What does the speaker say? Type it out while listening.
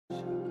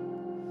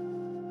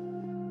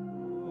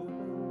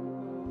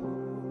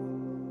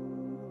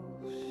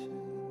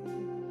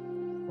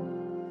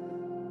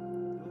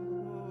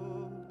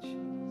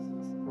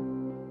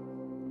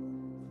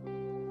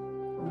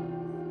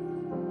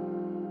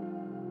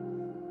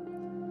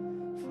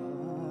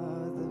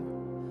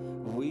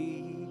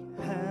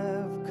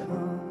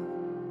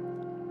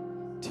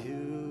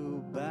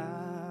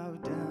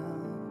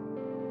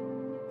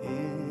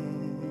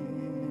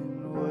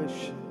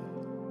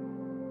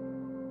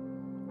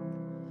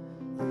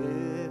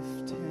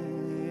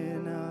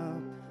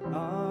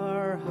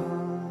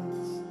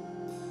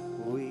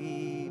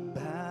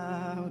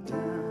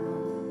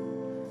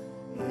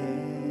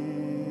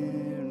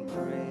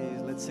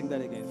Sing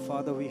that again.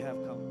 Father, we have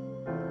come.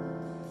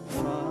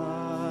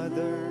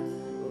 Father,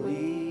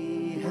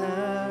 we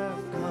have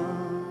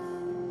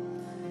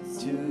come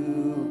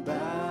to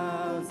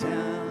bow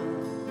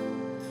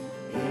down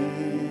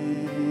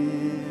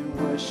in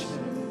worship,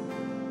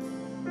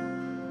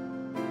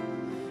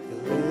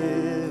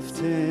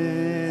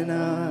 lifting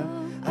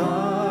up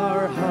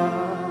our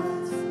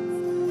hearts.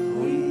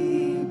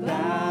 We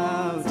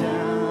bow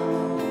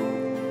down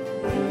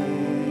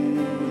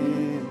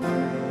in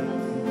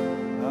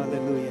praise.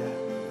 Hallelujah.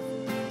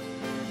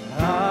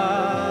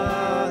 Hallelujah.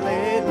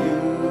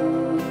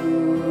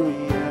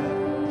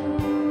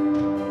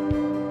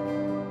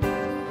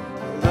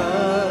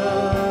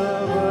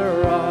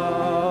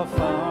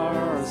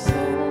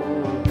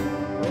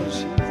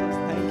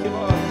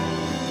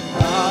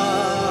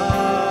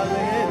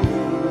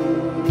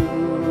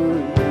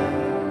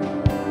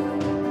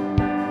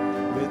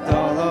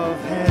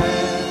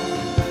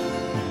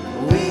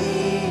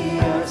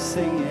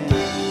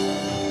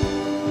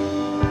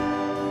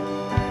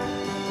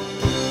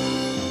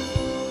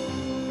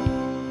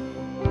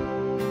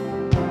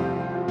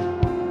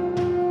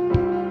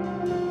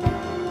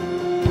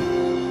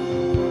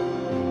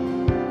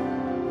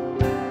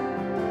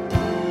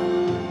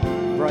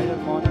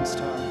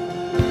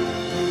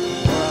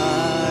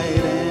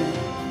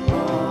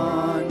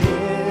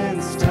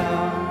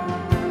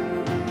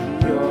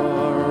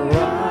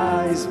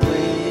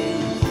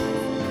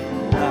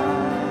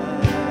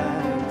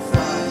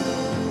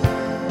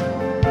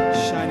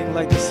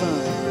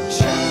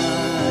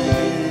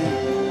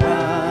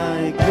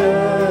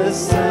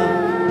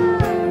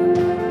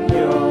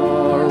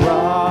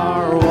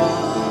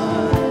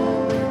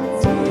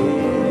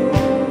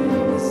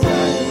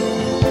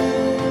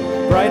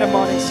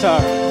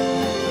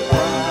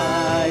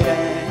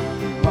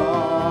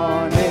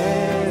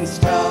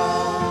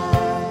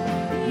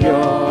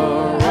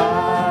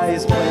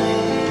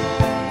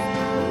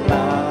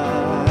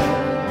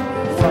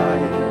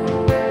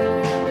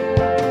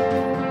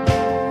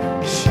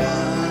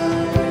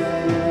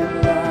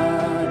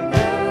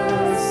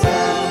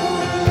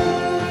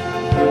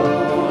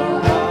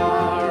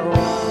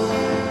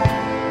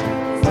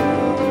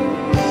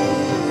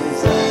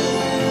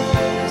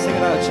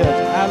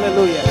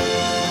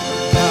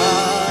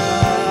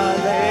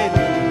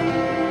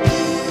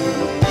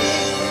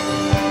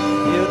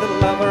 You're the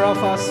lover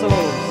of our souls.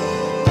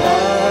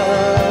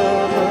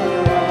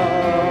 Lover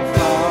of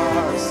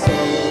our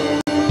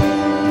souls.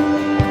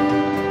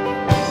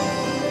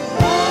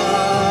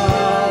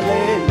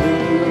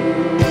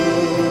 Hallelujah.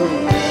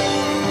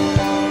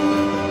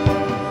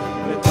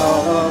 With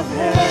all of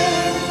heaven,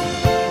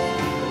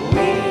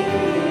 we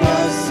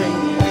are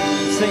singing.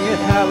 Sing it,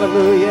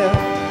 hallelujah.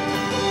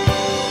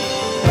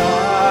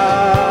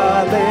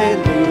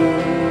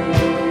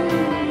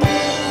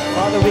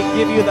 Father, we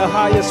give you the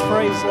highest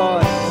praise,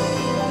 Lord.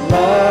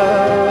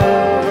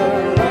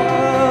 Lover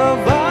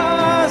of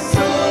our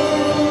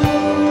soul.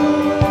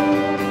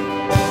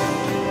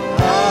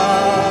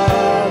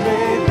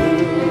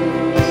 Hallelujah.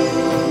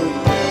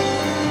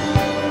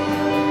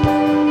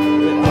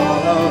 With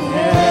all of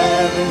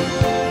heaven,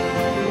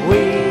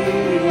 we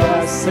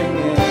are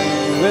singing.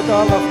 With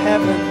all of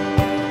heaven,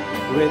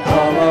 with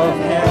all of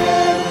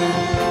heaven,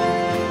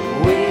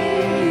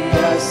 we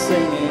are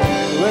singing.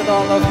 With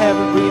all of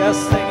heaven, we are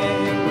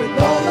singing. With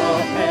all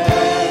of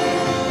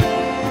heaven,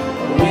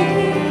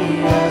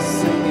 we are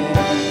singing.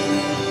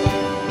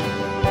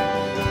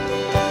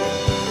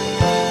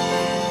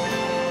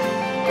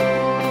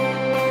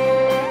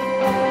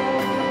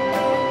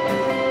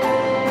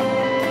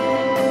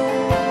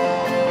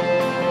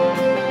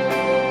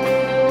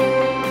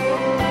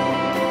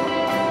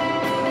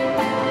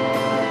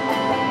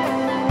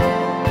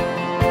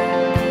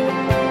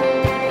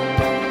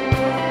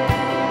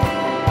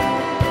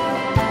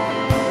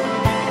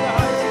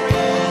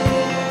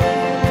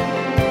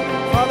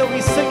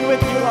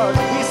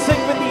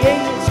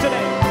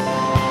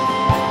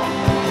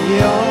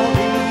 All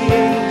the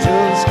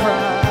angels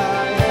cry,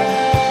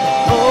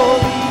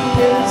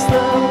 holy is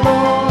the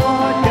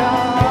Lord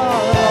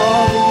God,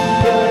 all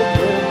the earth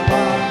will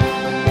cry,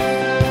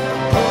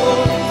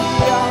 holy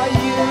are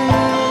you,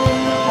 Lord.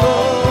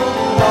 All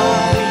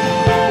the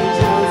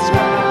angels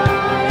cry,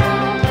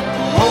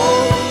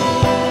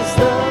 holy is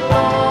the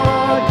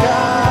Lord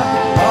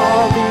God,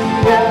 all the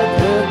earth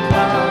will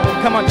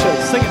cry. Come on, church,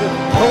 sing it.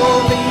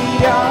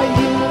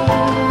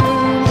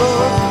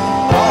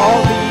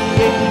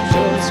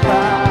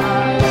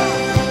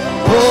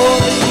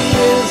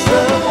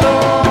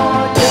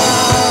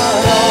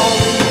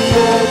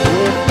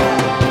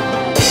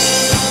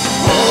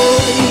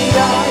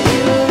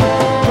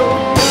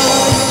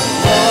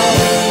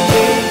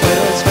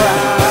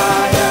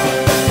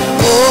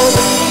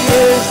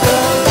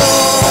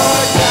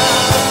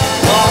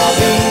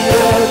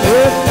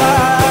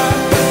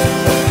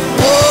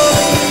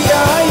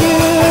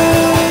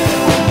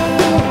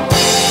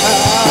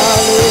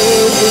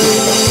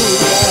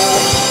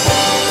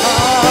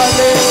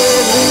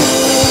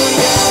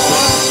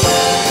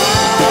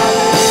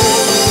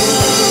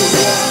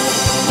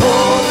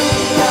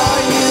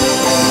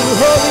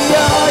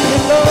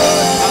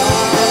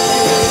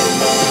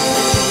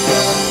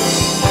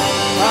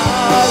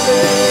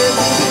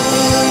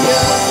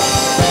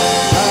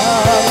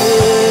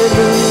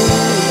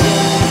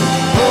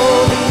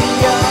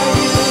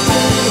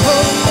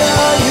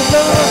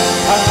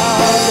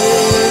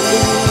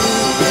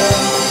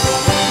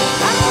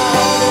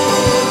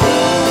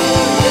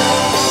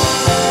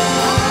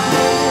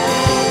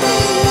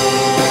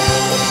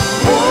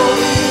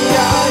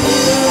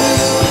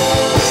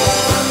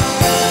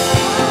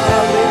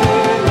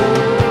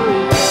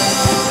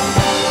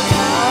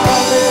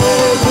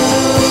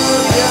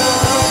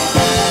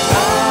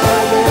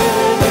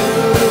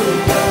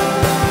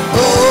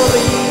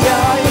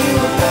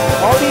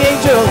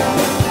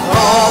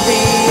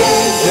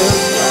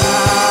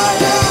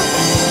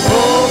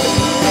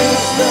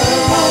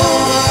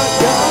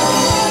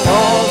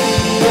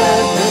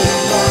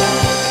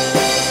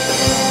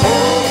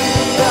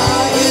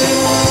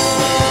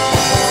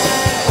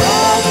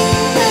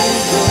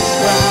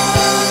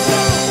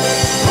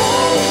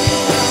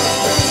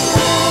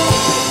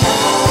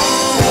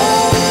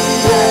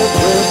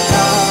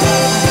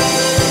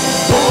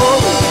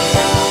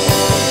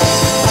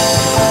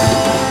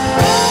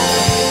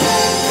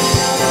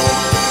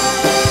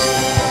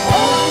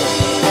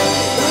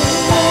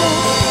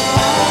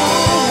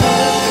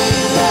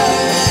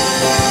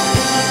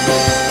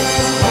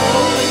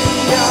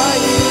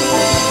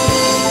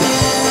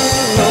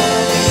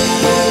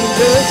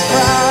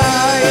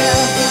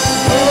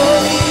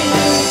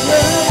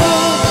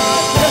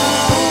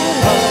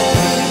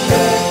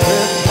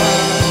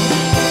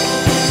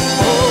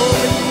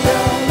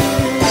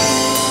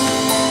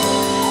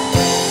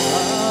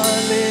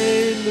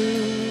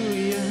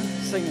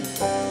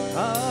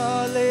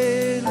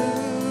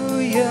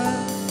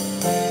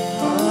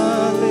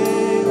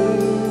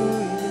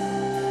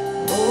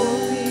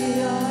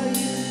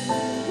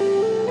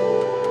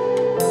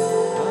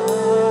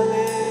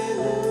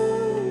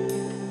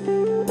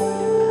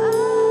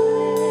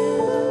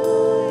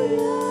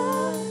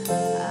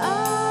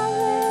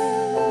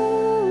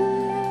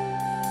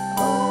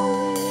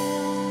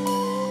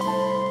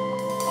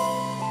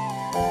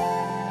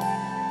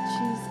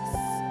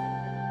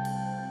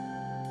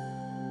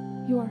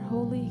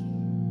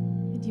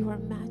 are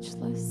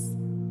matchless.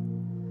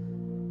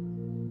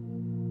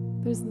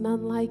 There's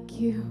none like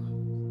you.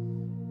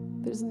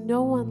 There's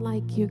no one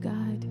like you,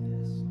 God.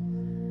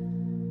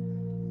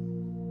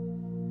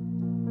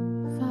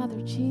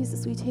 Father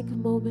Jesus, we take a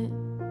moment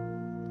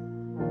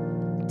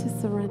to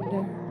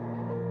surrender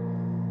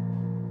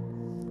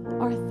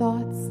our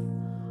thoughts,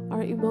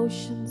 our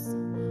emotions,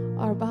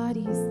 our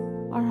bodies,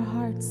 our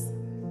hearts,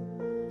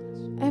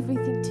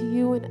 everything to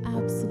you in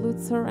absolute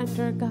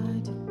surrender,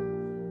 God.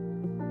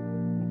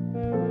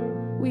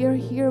 We are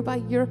here by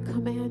your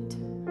command.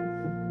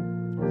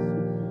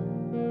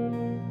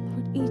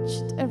 Lord, each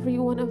and every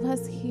one of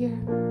us here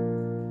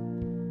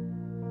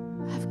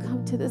have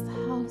come to this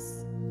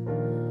house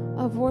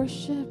of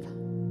worship,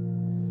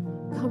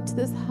 come to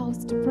this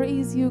house to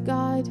praise you,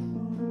 God.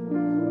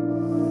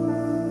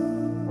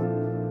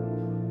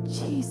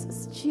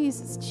 Jesus,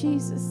 Jesus,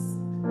 Jesus.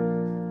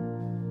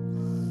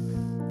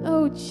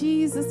 Oh,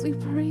 Jesus, we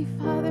pray,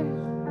 Father.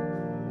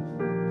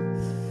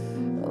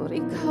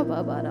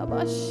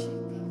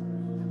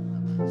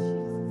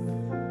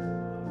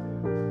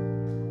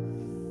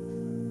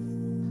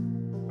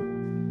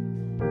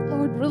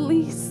 Lord,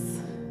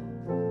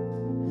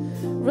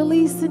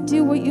 release and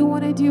do what you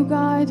want to do,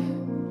 God.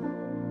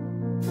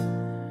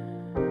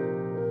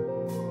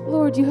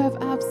 Lord, you have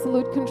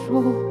absolute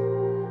control.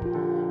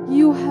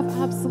 You have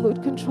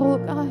absolute control,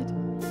 God.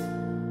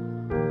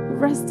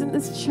 Rest in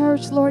this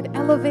church, Lord.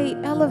 Elevate,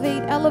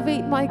 elevate,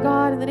 elevate, my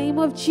God, in the name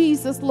of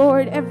Jesus,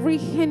 Lord. Every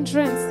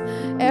hindrance,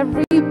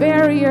 every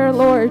barrier,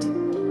 Lord.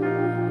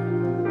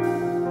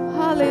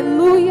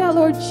 Hallelujah,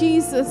 Lord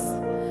Jesus.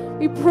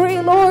 We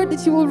pray, Lord,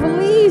 that you will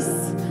release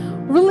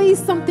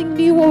something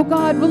new, oh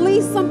God.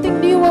 Release something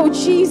new, oh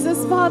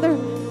Jesus, Father.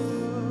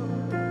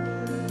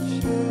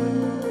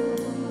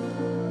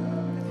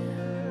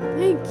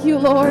 Thank you,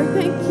 Lord.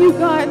 Thank you,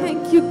 God.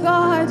 Thank you,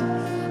 God.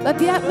 Let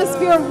the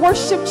atmosphere of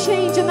worship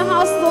change in the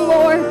house of the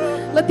Lord.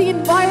 Let the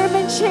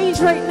environment change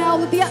right now.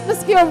 Let the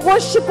atmosphere of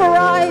worship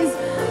arise.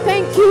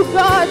 Thank you,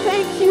 God.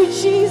 Thank you,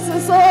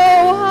 Jesus. Oh,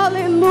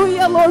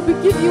 hallelujah, Lord. We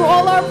give you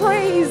all our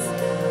praise.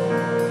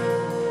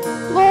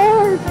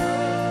 Lord,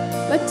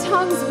 let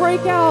tongues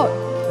break out.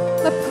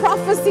 Let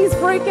prophecies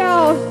break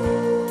out.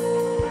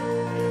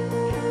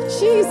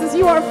 Jesus,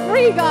 you are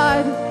free,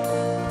 God.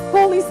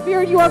 Holy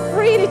Spirit, you are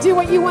free to do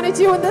what you want to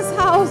do in this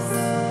house.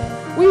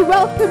 We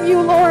welcome you,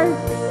 Lord.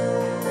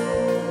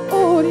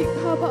 Oh,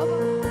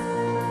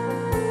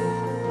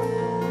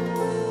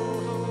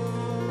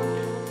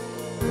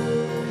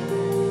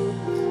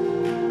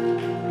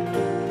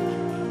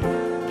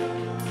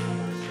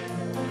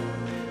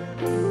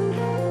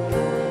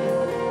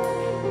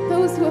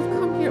 those who have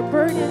come here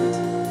burdened,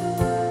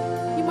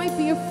 you might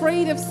be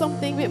afraid of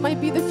something. It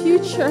might be the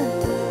future.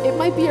 It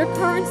might be your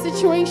current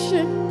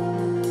situation.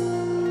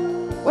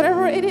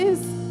 Whatever it is,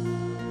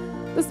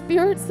 the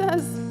Spirit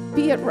says,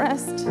 be at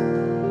rest.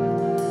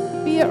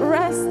 Be at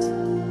rest.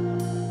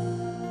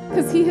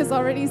 Because He has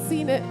already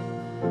seen it.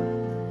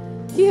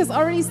 He has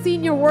already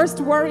seen your worst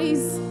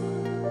worries.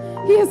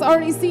 He has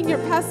already seen your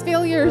past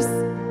failures.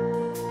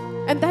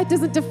 And that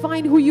doesn't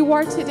define who you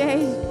are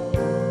today.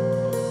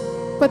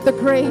 But the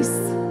grace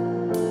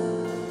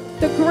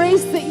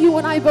that you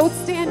and I both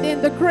stand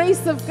in, the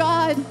grace of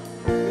God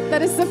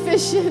that is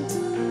sufficient,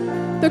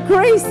 the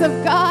grace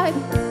of God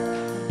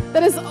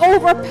that is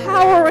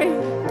overpowering,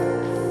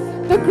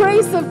 the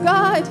grace of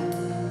God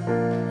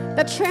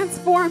that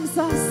transforms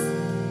us.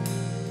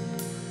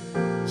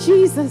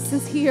 Jesus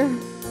is here.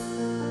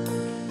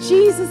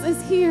 Jesus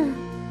is here.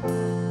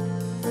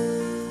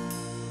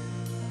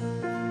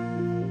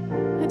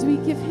 And we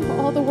give Him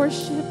all the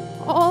worship,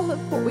 all of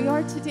what we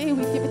are today,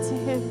 we give it to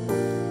Him.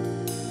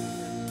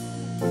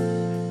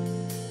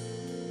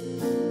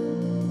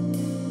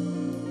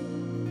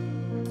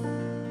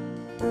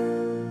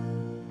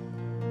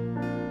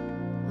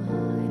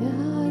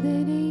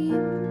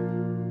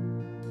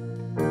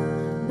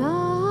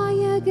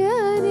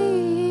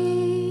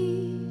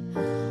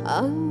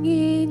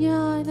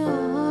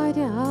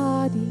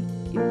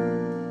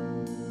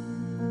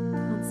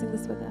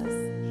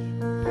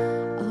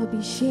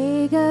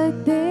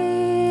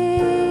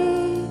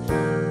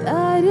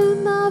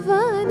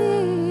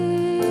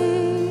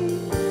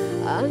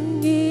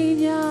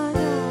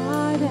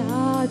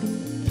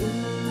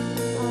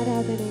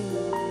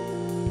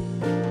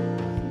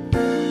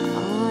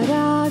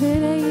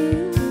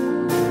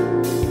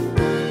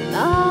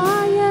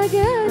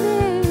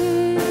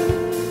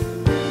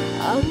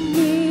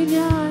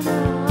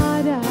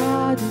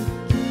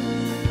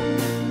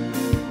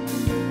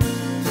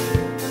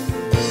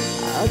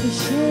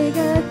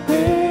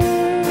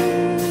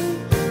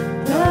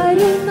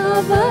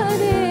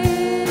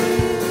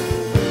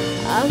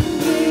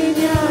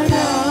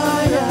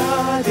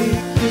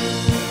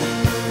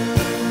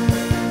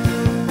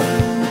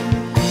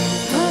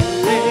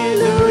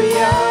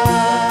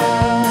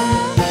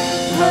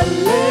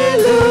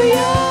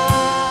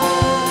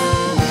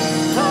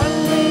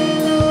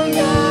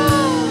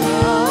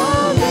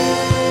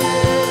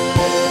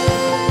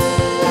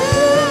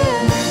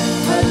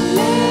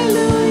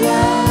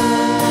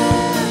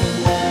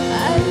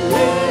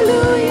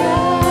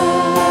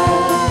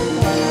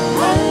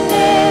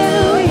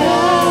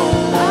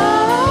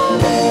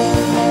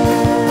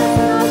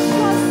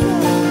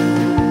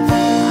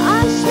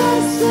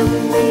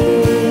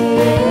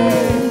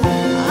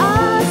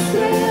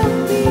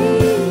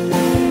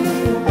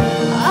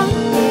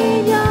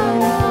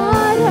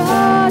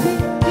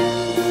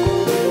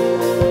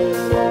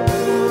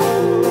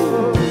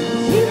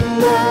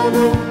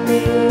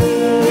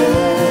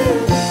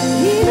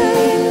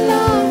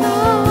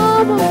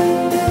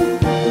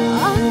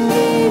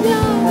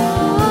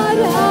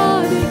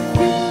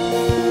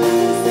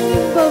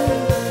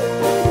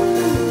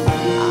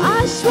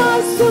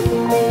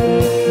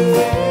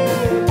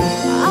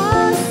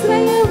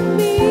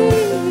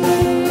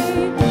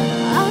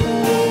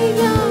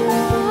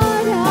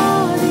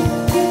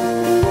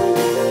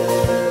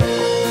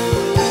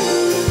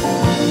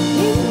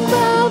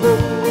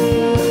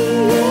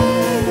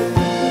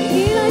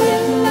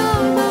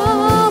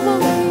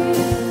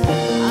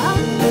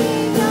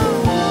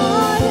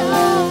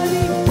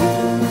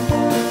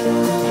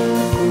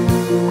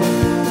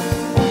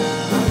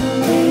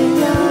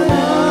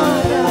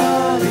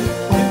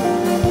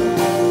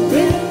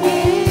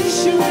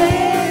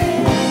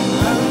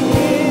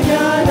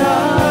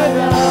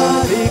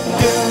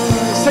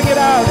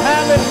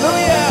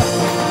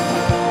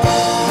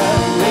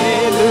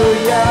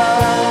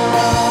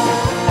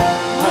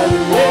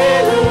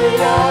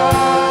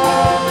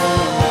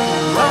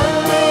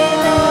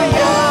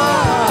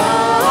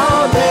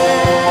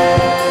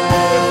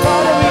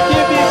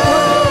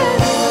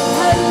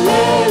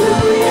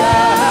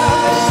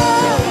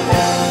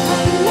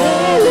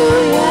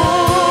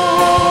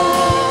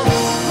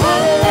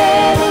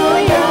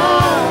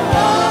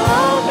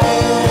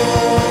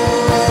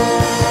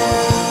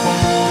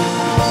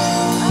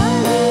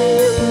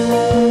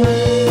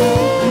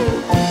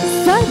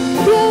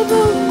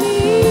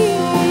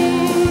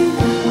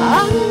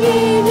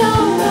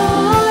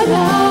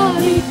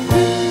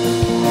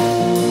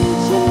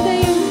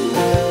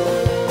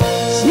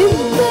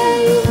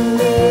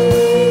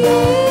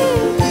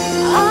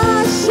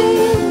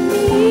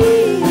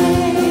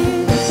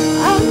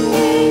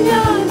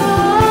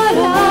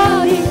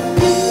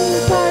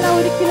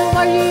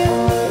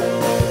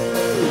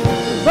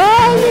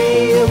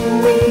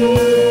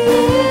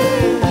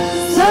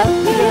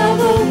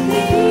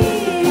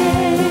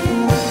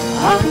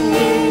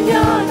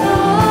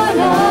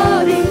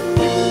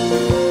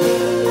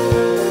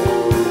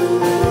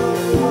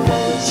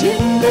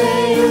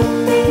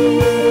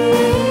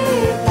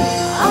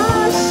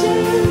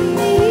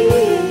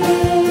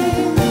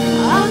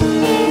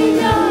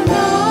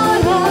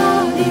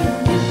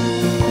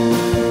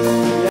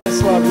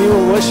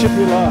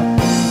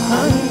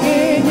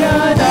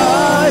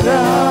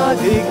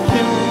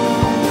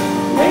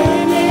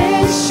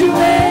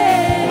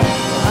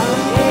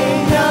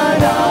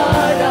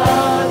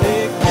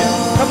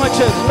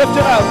 Lift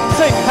it up.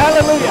 Sing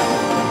hallelujah.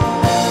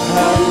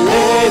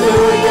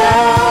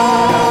 Hallelujah.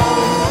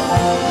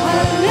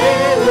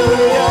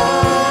 Hallelujah.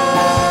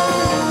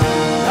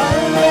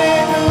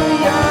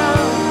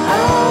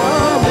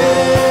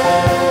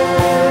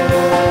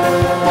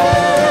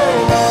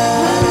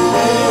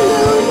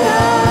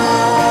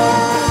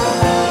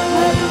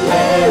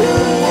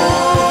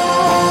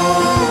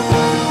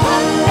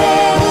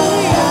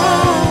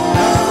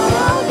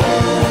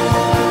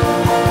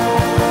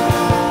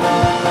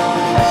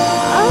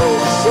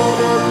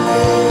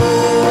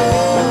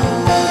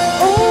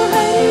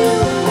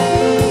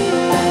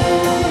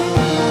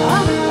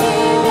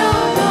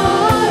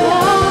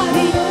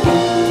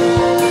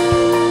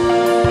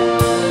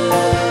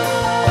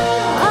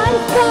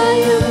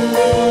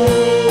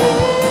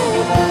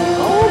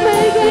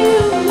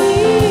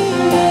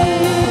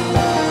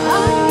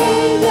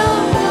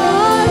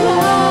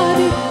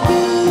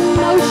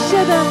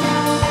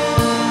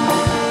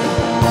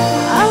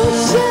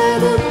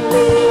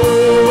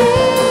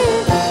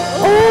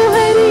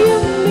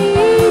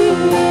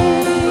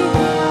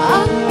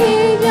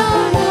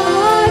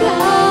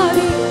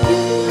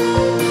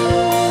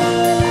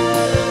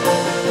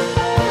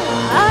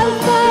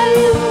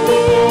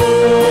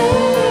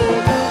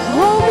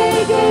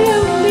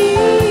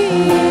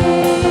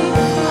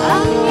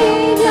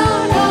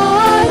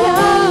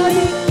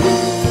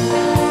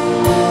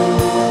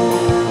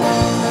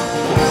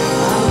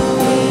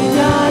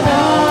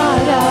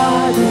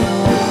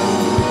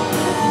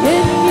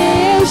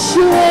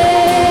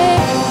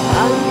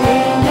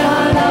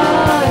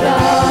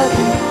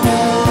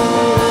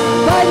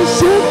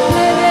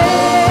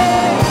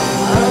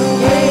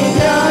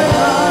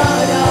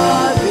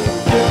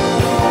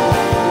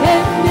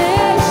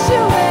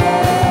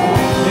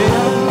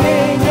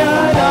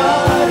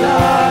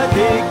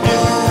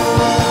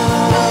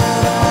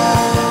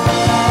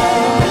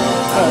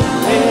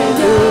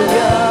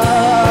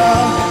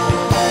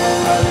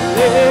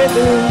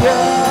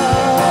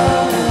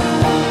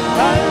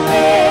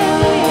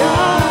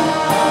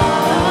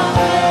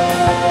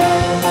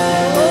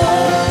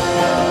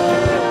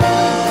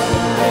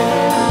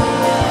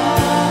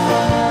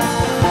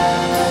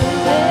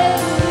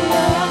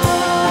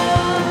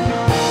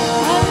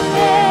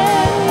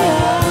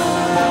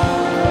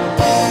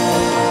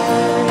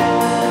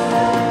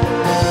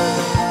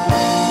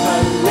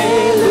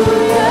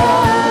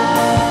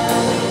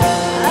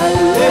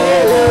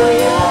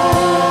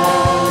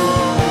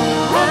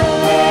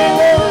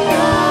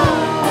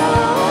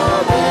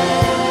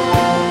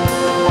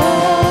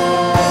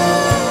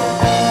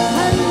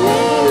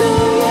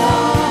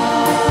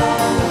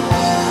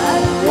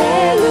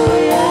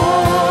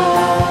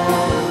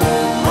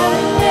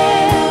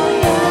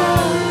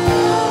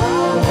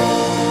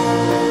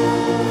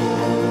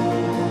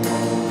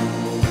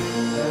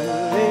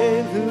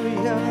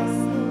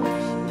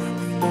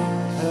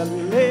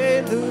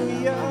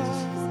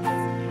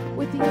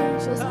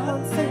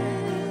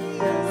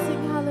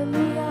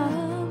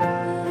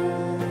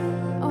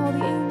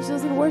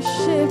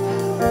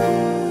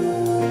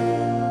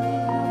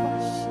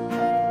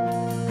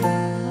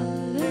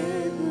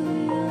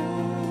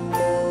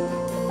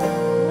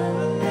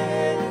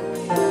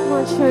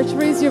 Church,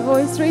 raise your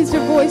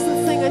voice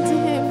and sing unto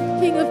him.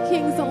 King of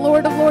kings and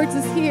Lord of lords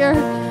is here.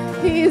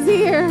 He is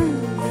here.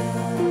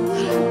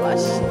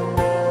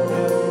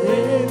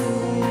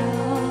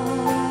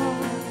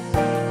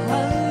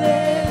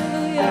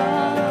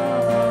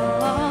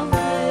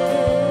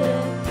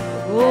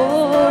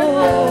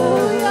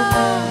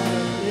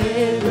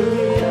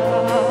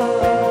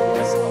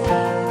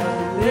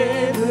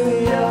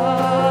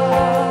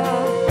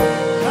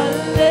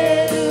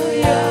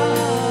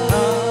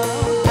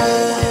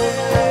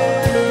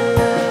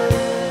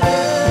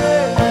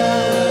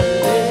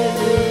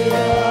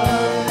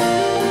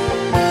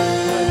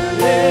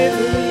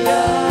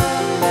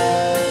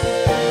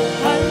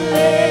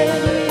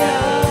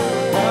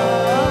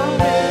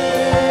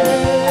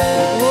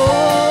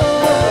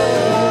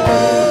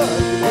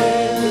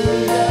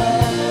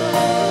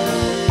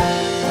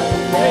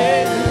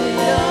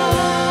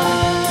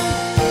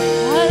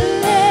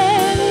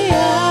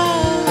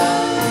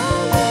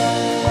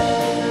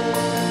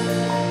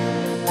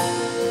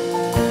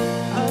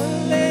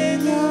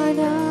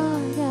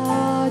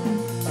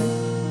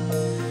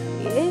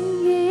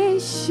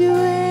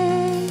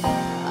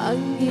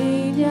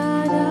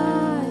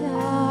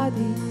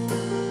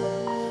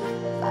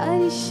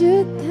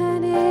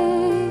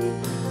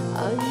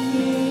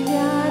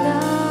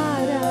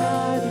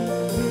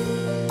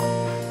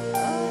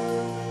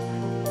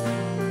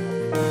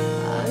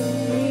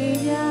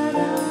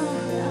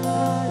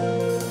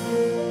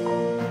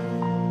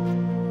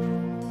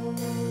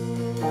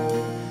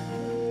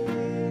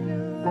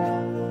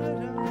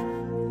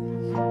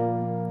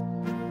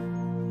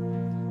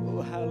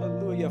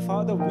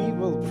 Father, we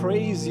will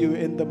praise you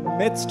in the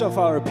midst of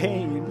our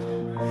pain.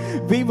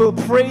 We will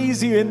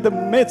praise you in the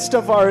midst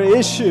of our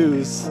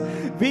issues.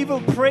 We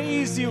will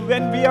praise you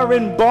when we are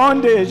in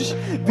bondage.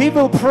 We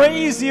will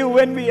praise you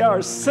when we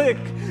are sick.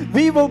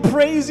 We will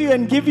praise you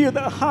and give you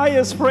the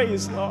highest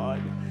praise,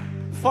 Lord.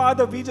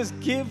 Father, we just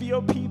give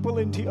your people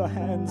into your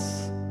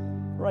hands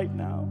right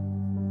now.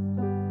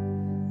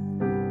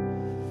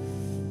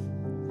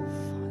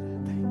 Father,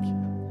 thank you.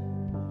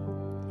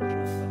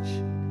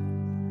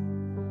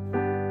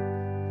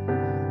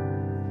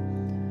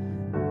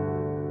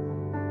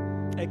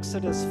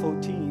 Exodus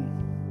 14.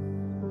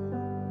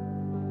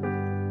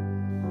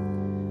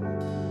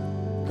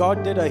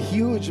 God did a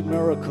huge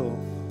miracle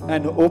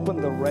and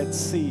opened the Red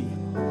Sea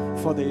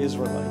for the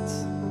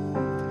Israelites.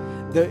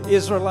 The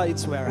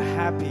Israelites were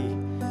happy.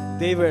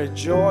 They were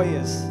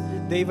joyous.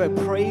 They were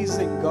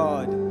praising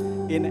God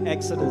in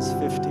Exodus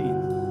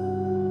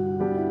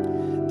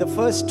 15. The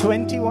first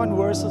 21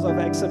 verses of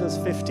Exodus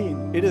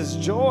 15, it is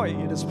joy,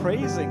 it is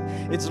praising.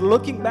 It's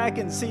looking back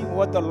and seeing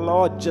what the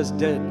Lord just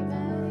did.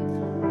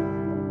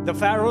 The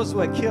pharaohs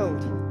were killed.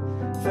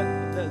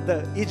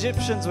 The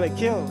Egyptians were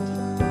killed.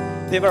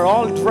 They were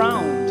all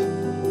drowned.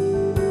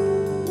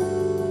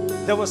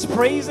 There was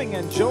praising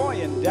and joy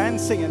and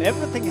dancing and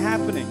everything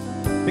happening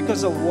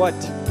because of what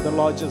the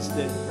Lord just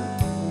did.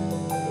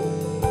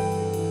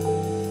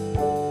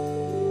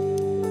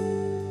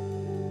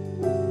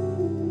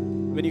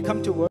 When you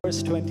come to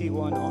verse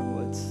 21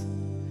 onwards,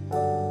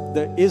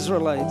 the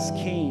Israelites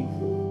came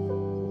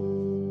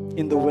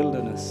in the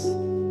wilderness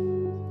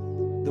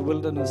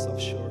of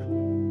Shur.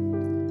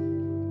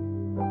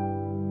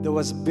 There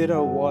was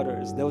bitter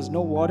waters. There was no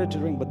water to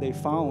drink, but they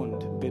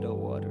found bitter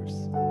waters.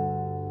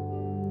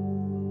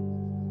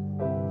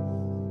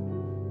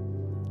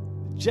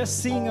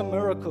 Just seeing a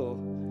miracle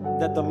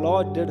that the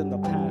Lord did in the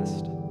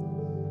past,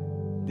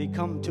 they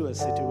come to a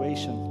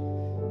situation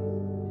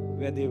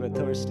where they were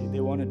thirsty. They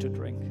wanted to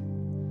drink.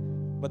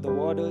 But the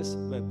waters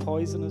were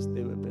poisonous.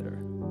 They were bitter.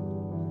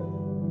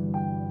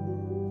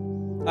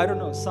 I don't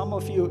know, some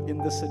of you in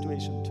this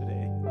situation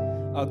today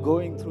are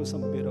going through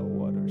some bitter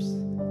waters.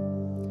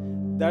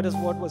 That is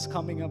what was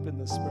coming up in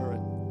the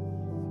spirit.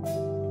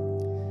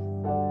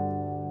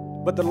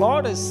 But the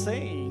Lord is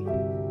saying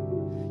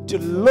to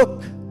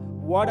look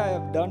what I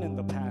have done in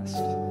the past.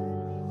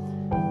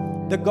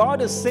 The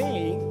God is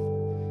saying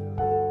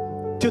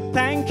to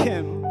thank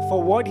Him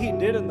for what He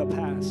did in the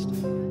past.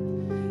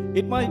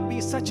 It might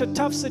be such a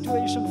tough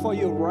situation for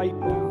you right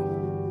now.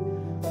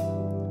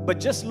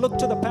 But just look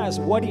to the past,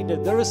 what He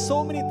did. There are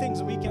so many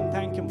things we can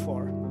thank Him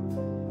for.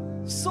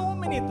 So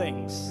many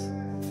things.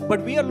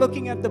 But we are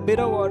looking at the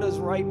bitter waters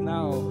right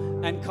now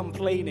and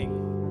complaining.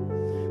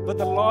 But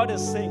the Lord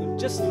is saying,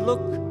 just look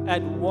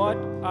at what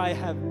I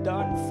have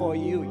done for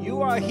you.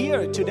 You are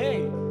here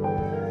today.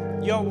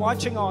 You're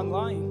watching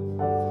online.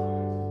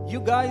 You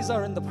guys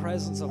are in the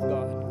presence of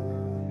God.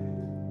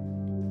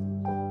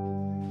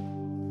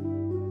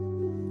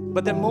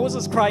 But then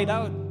Moses cried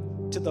out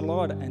to the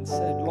Lord and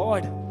said,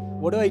 Lord,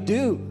 what do I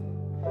do?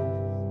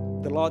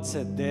 The Lord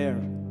said, there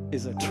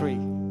is a tree.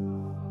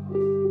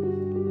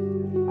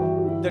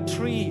 The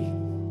tree,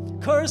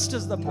 cursed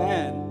is the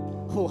man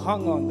who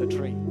hung on the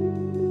tree.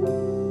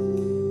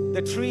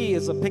 The tree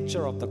is a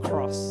picture of the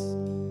cross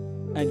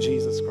and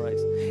Jesus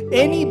Christ.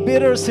 Any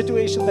bitter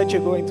situation that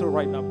you're going through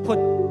right now, put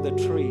the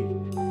tree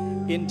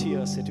into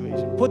your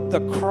situation. Put the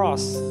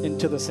cross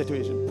into the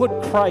situation. Put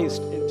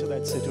Christ into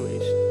that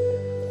situation.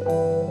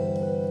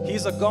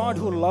 He's a God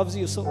who loves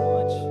you so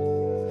much.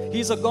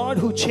 He's a God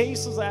who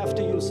chases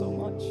after you so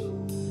much.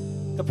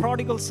 The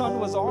prodigal son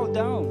was all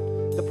down.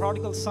 The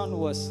prodigal son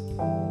was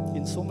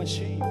in so much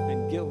shame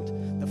and guilt.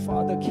 The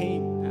father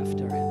came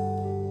after him.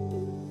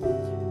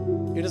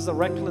 It is the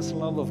reckless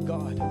love of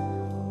God.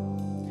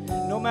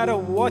 No matter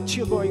what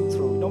you're going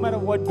through, no matter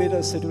what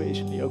bitter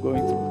situation you're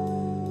going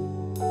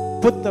through,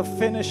 put the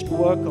finished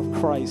work of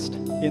Christ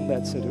in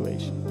that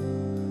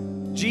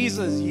situation.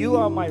 Jesus, you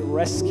are my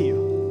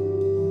rescue.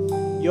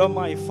 You're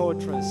my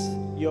fortress.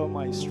 You're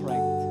my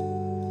strength.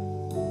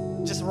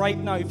 Just right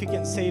now, if you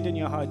can say it in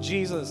your heart,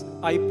 Jesus,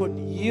 I put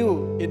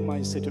you in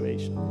my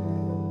situation.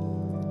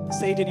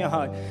 Say it in your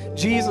heart.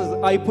 Jesus,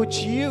 I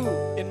put you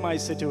in my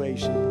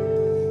situation.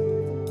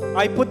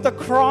 I put the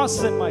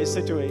cross in my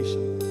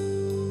situation.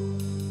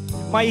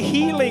 My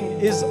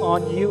healing is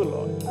on you,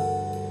 Lord.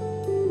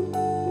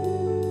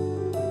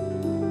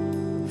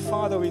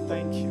 Father, we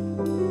thank you.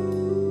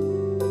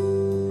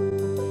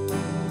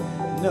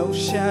 No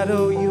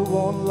shadow you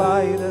won't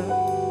light up,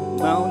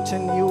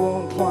 mountain you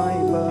won't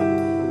climb up,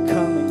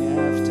 coming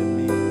after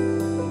me.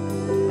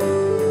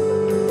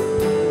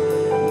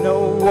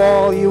 No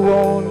wall you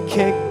won't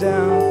kick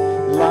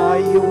down, lie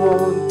you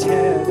won't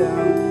tear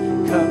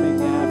down,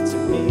 coming after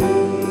me.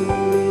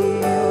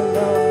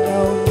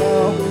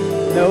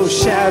 No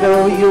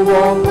shadow you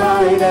won't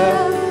light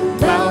up,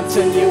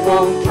 mountain you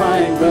won't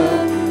climb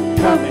up,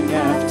 coming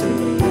after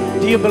me.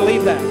 Do you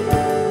believe that?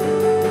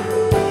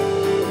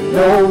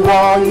 No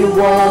wall you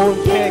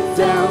won't kick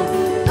down,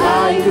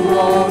 lie you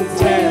won't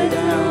tear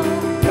down,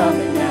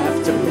 coming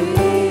after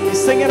me.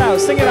 Sing it out,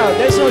 sing it out.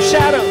 There's no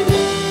shadow.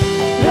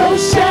 No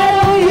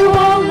shadow you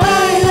won't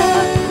light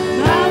up,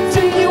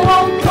 mountain you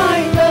won't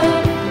climb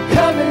up,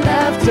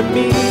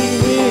 me.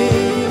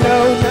 No,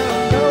 no,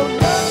 no,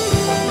 no.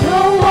 No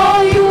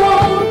wall you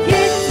won't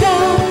kick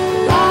down,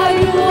 lie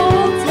you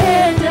won't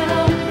tear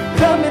down,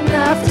 Coming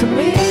after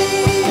me.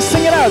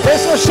 Sing it out.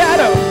 There's no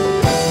shadow.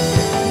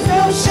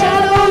 no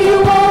shadow you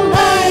won't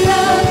light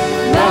up,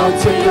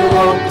 mountain you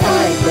won't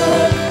climb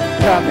up,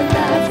 Coming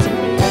after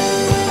me.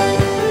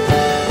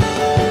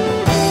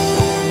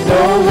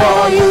 No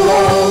wall you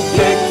won't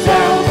kick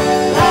down,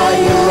 lie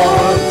you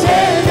won't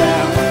tear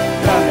down,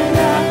 coming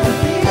after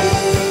me.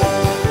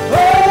 Oh,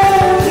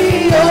 the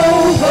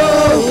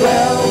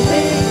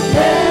overwhelming,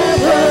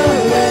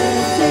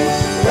 never-ending,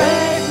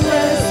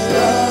 reckless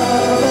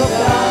love of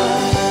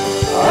God.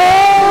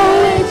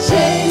 Oh, it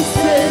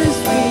chases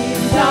me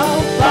down,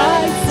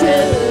 fights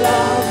till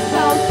I'm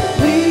found,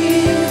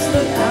 leaves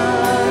the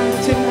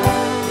 99.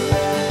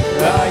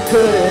 I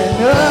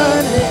couldn't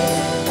earn it,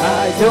 I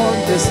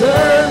don't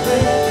deserve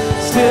it,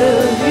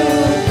 still you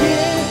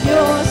give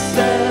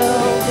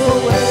yourself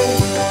away.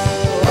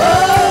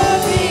 Oh,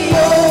 the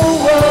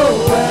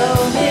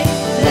overwhelming,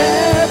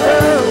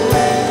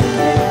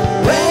 never-ending,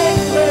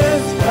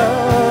 reckless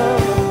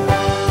love.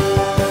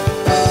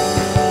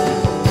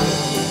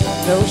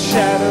 No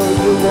shadow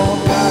you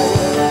won't light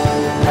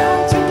up,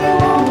 mountain you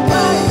won't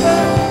climb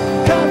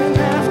up, coming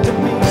after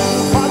me.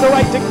 Father,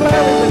 I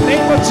declare in the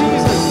name of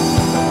Jesus,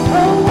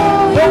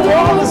 the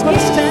wall is going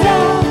to stand.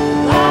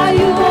 lie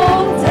you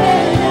won't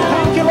tear down,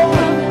 Thank you, Lord.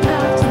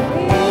 after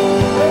me.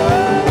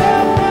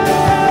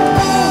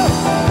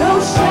 No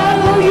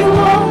shadow you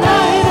won't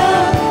light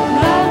up,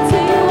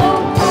 mountain you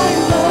won't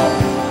climb up,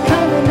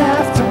 Coming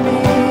after me.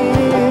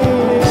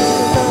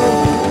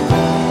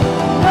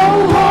 no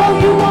wall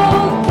you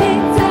won't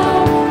kick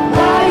down,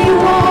 lie you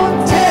won't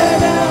tear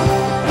down,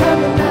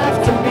 Coming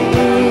after me.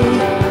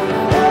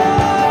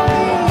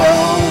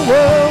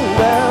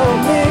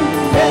 Overwhelming,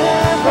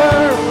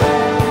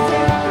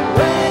 never-ending,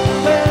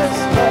 reckless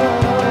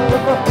love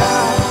of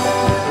God.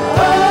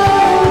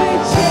 oh,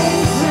 it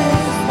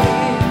chases me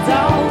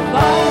down,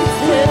 fights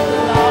till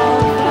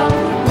I'm found,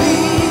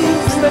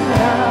 Leaves the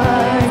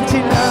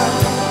 99.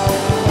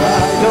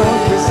 I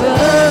don't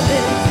deserve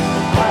it,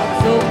 I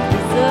don't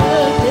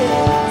deserve it,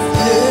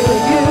 till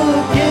you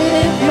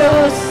give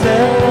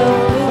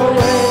yourself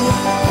away.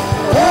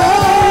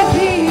 Oh,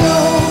 the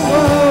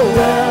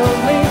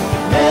overwhelming,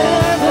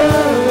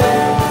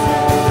 never-ending.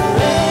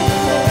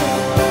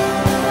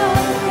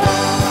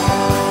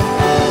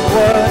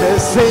 What a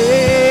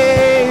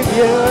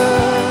Savior!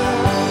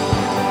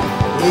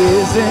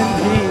 Isn't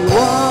He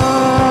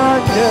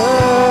wonderful?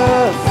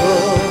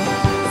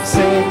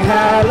 Sing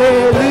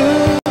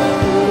hallelujah!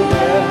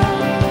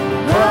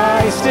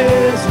 Christ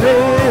is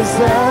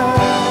risen.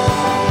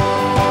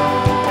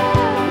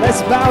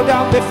 Let's bow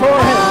down before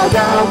Him. Bow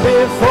down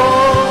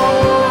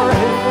before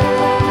Him.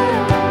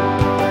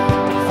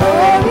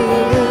 For He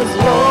is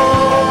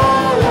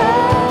wonderful.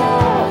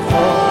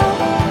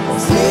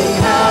 Sing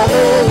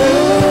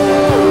hallelujah!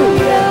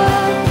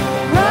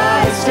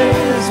 Christ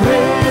is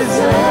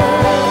risen.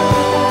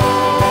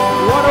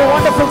 What a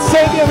wonderful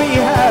Savior we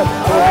have.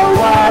 Oh,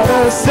 what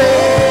a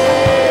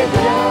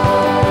Savior.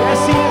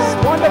 Yes, He is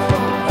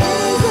wonderful.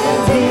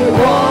 Isn't He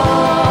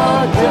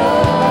wonderful?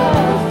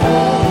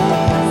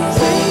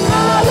 Sing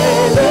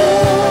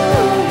hallelujah.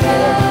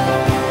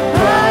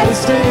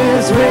 Christ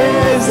is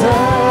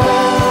risen.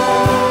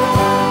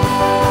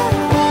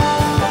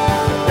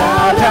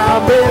 Bow down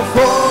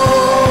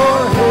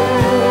before Him.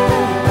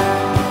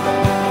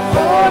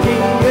 For He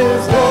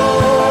is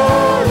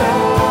Lord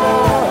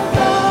of all.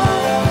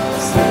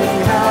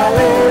 Sing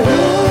hallelujah,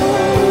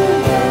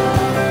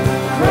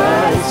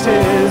 Christ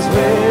is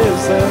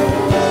risen.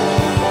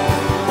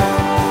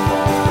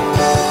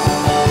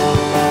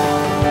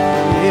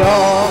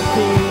 All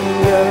the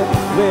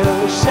earth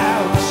will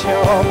shout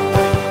your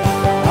praise.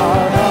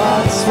 Our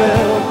hearts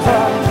will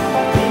cry,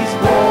 these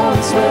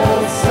bones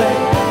will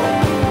sing.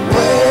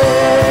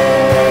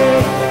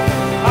 Great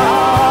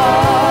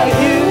are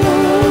you,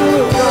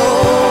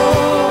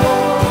 Lord.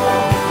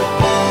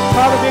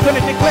 Father, we're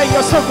going to declare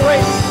you're so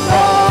great.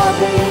 All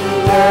the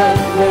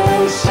earth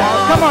will shout.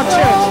 Come on,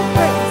 church.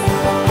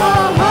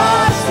 Our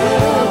hearts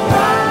will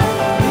cry,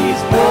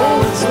 these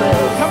bones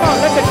will. Come on,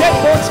 let the dead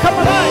bones come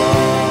alive.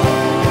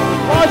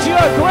 Lord, you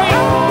are great.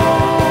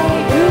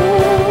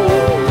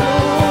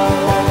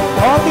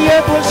 All the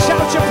earth will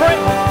shout your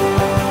praise.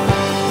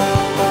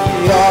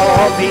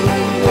 All the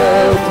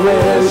earth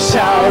will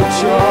shout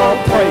your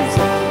praise.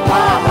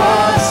 Our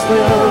hearts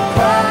will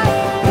cry,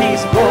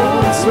 these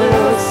bones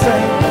will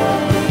sing.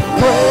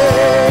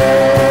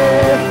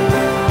 Great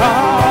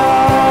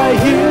are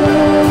you,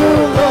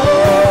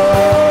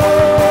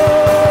 Lord.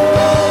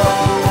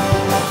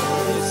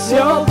 It's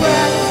your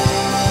breath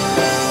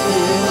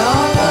in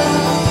our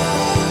lungs.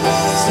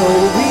 So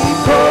we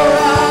pour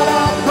out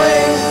our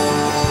praise,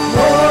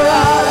 pour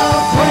out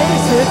our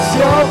praise. It's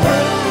your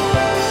breath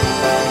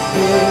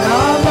in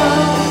our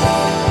lungs.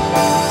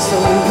 So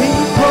we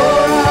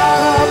pour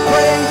out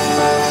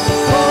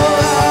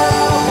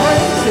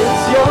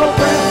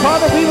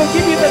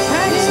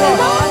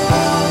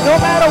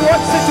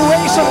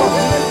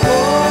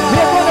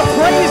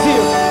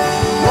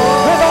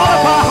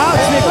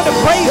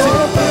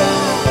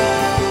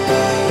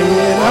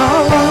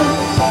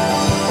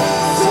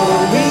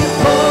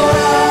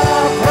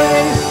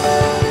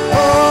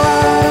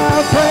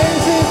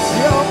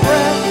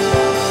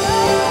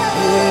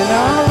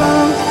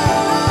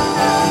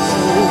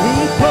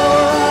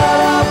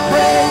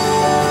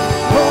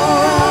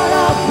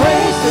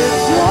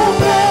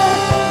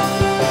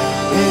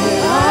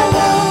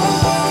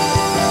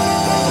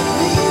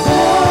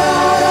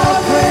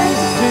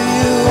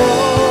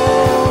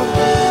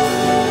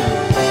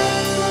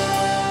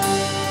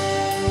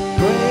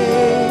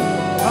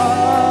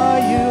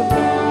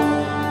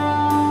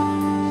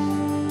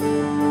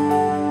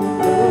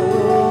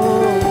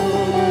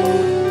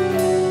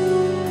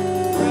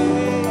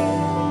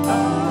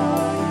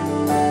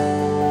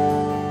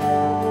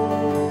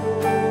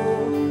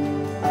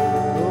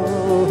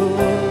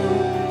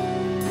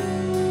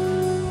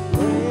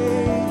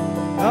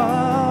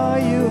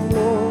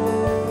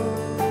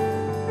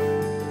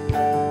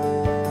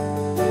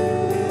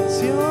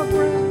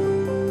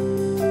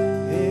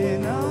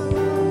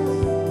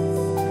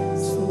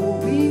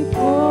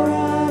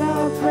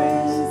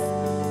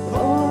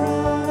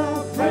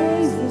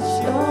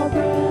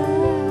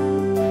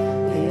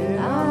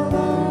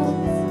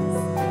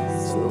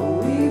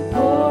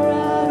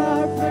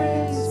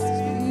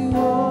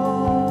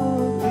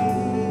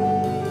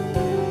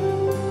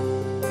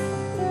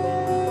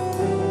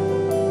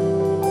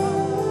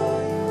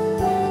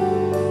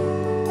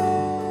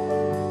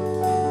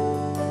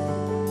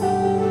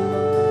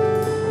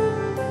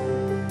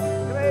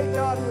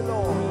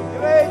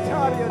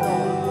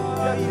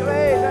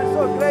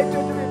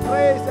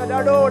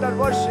adored and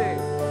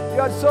worshipped.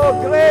 You are so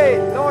great,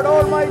 Lord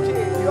Almighty.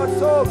 You are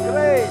so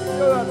great.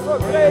 You are so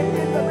great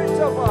in the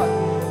midst of us.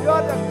 You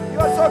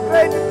are so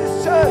great in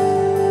this church.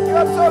 You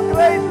are so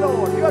great,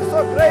 Lord. You are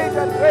so great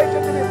and greater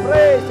to be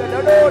praised and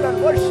adored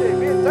and worshipped.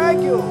 We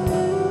thank you.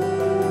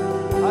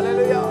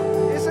 Hallelujah.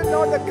 Is it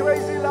not the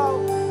crazy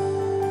love?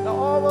 The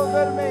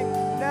overwhelming,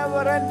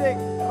 never-ending,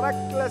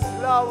 reckless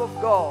love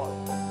of God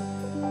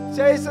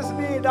chases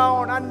me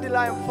down until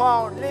I am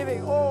found,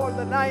 leaving all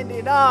the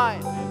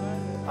 99.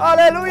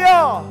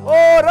 Hallelujah.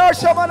 Oh,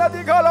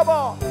 Rashamanati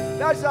Kalaba.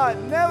 That's a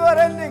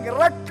never-ending,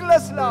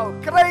 reckless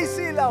love,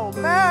 crazy love,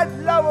 mad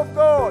love of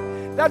God.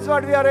 That's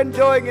what we are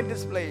enjoying in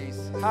this place.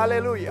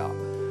 Hallelujah.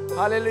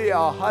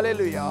 Hallelujah.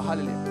 Hallelujah.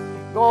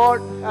 Hallelujah.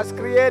 God has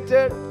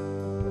created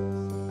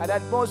an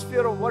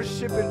atmosphere of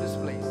worship in this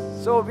place.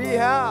 So we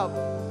have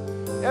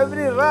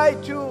every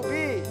right to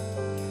be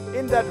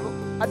in that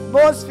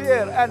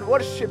atmosphere and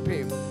worship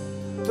Him.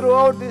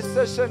 Throughout this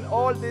session,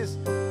 all this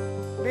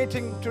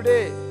meeting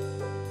today,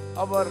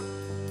 our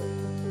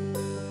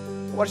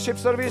worship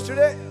service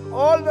today,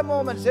 all the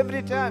moments,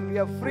 every time, we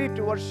are free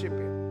to worship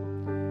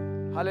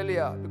Him.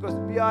 Hallelujah. Because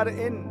we are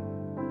in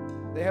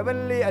the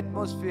heavenly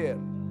atmosphere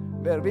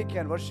where we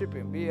can worship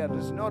Him. There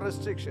is no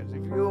restrictions.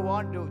 If you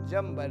want to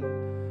jump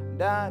and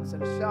dance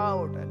and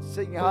shout and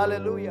sing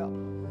hallelujah,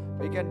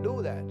 we can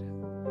do that.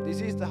 This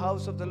is the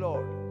house of the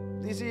Lord.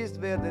 This is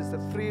where there is the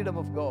freedom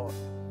of God.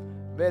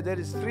 Where there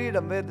is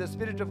freedom, where the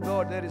Spirit of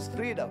God, there is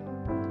freedom.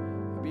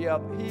 He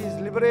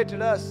has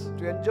liberated us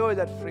to enjoy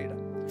that freedom.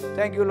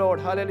 Thank you, Lord.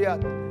 Hallelujah.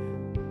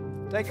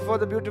 Thank you for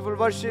the beautiful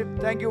worship.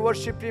 Thank you,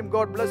 worship Him.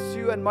 God bless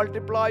you and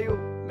multiply you,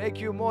 make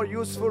you more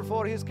useful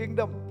for His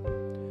kingdom.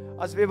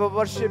 As we were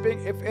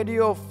worshiping, if any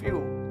of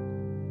you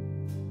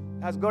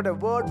has got a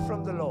word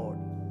from the Lord,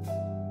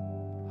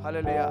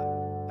 hallelujah.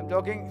 I'm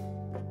talking,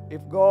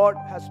 if God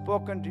has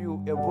spoken to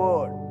you a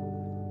word,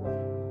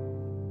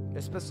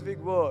 a specific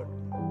word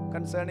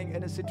concerning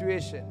any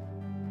situation,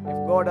 if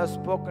God has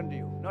spoken to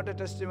you, not a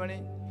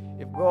testimony,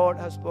 if God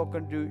has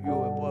spoken to you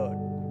a word,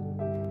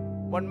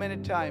 1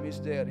 minute time is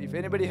there. If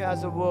anybody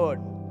has a word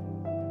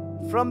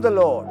from the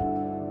Lord,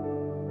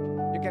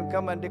 you can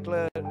come and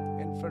declare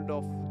in front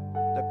of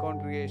the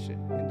congregation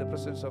in the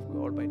presence of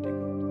Almighty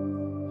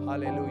God.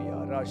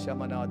 Hallelujah.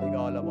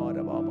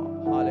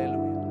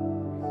 Hallelujah.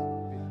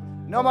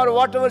 No matter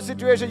whatever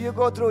situation you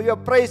go through, your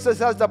praises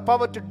has the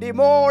power to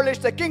demolish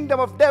the kingdom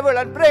of devil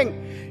and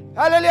bring,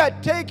 hallelujah,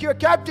 take your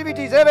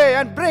captivities away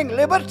and bring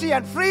liberty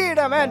and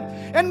freedom and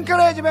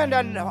encouragement,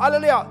 and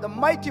hallelujah, the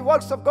mighty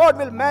works of God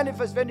will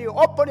manifest when you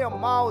open your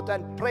mouth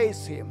and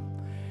praise Him.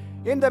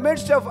 In the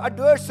midst of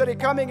adversary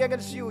coming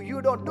against you,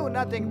 you don't do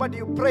nothing but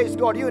you praise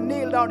God. You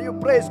kneel down, you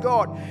praise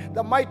God.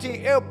 The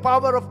mighty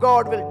power of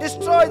God will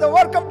destroy the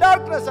work of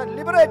darkness and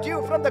liberate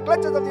you from the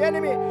clutches of the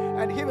enemy,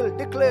 and He will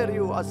declare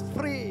you as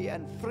free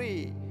and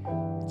free.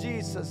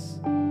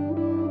 Jesus,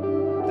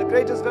 the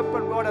greatest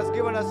weapon God has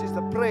given us is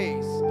the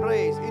praise.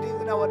 Praise. It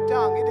is in our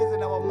tongue, it is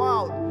in our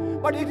mouth,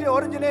 but it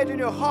originates in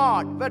your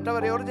heart. Whatever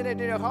originates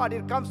in your heart,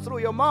 it comes through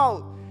your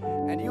mouth,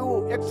 and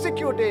you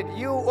execute it,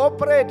 you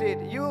operate it,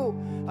 you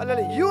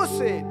use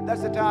it.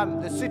 That's the time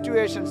the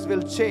situations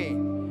will change.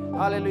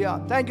 Hallelujah.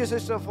 Thank you,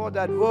 sister, for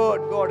that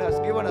word God has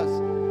given us.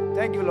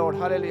 Thank you, Lord.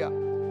 Hallelujah.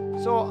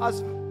 So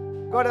as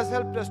God has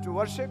helped us to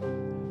worship,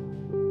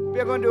 we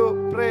are going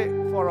to pray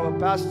for our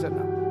pastor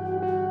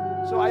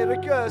now. So I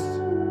request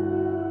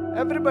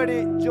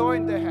everybody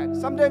join their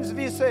hands. Sometimes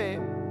we say,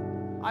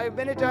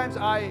 many times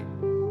I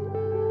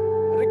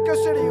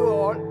requested you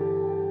all,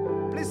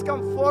 please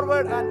come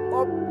forward and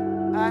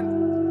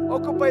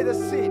occupy the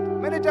seat.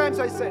 Many times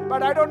I said,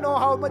 but I don't know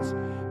how much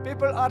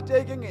people are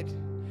taking it.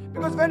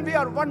 Because when we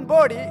are one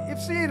body, if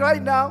see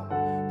right now,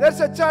 there's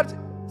a church,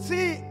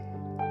 see,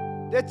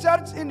 the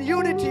church in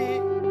unity,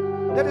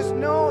 there is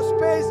no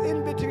space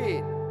in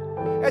between.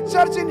 A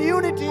church in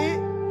unity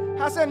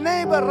has a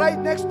neighbor right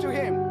next to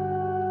him.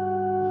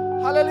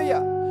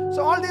 Hallelujah.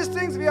 So all these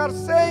things we are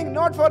saying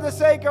not for the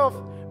sake of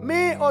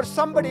me or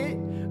somebody.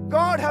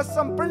 God has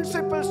some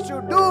principles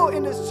to do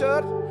in His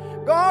church.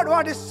 God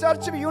wants His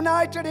church to be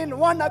united in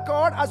one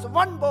accord as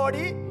one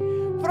body.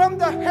 From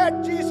the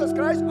head, Jesus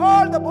Christ,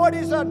 all the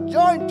bodies are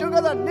joined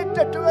together,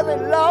 knitted together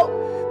in love.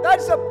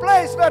 That's a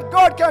place where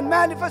God can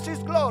manifest His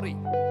glory.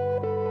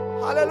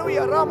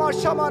 Hallelujah. Rama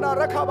Shamana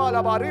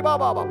Rakhabalaba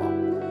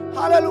Ribababa.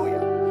 Hallelujah.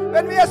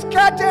 When we are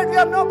scattered, we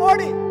are no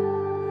body.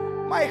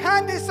 My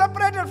hand is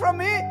separated from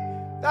me.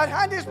 That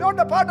hand is not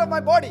a part of my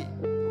body.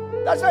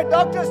 That's why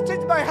doctors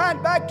stitch my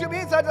hand back to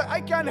me so that I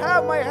can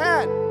have my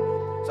hand.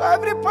 So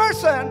every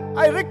person,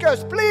 I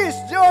request, please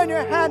join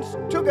your hands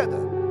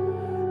together.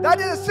 That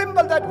is a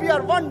symbol that we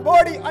are one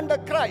body under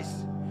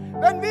Christ.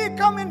 When we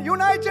come in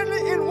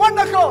unitedly in one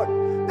accord,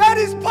 there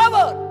is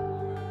power.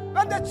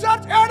 When the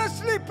church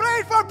earnestly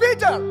prayed for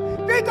Peter,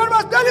 Peter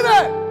was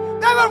delivered.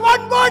 They were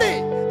one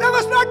body. There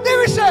was no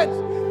divisions.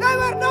 There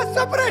were no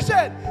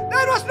separation.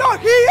 There was no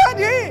he and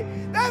he.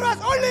 There was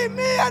only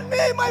me and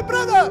me, my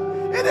brother.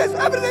 It is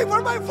everything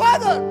for my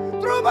Father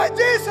through my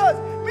Jesus,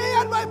 me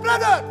and my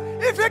brother.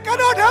 If we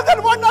cannot have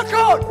that one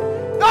accord,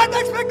 Don't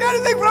expect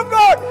anything from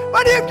God.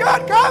 But you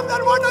can't come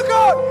that one of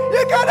God.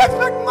 You can't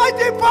expect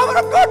mighty power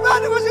of God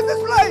manifest in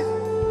this place.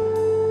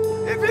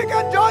 If we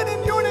can join in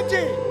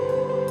unity,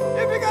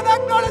 if we can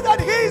acknowledge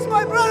that He is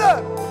my brother,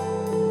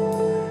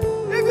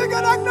 if we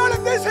can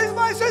acknowledge this is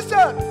my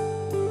sister,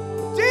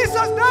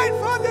 Jesus died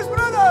for this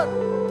brother,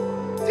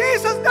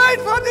 Jesus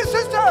died for this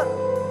sister,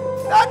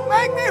 that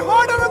make me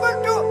honorable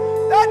too,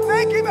 that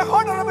make him a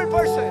honorable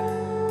person.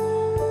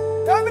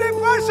 Every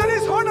person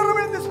is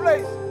honorable in this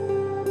place.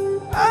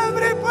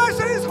 Every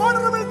person is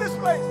honorable in this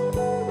place.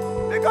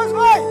 Because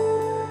why?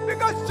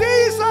 Because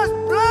Jesus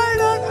bled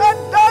and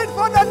died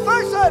for that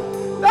person.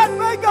 That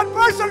make that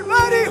person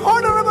very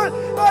honorable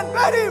and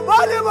very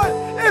valuable.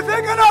 If we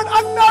cannot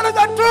acknowledge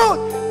the truth,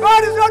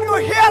 God is not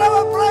going to hear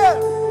our prayer.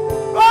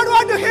 God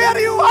wants to hear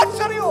you,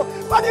 answer you.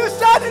 But you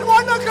stand in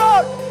one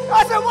accord,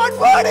 as a one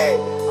body,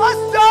 as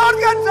the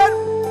organs and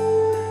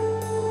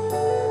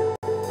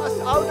as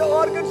how the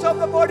organs of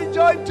the body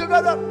join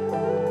together.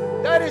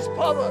 There is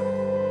power.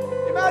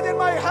 Imagine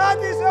my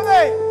hand is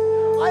away.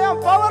 I am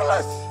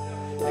powerless.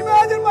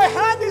 Imagine my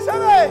hand is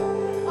away.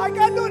 I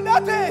can do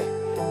nothing.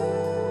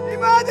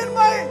 Imagine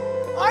my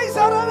eyes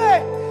are away.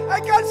 I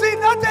can see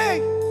nothing.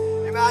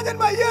 Imagine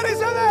my ear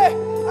is away.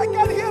 I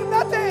can hear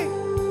nothing.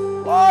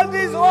 All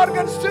these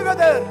organs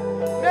together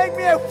make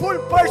me a full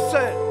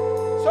person.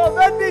 So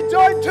when we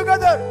join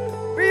together,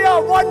 we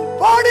are one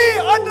body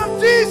under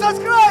Jesus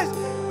Christ.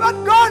 When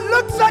God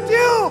looks at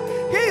you,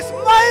 He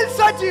smiles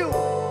at you.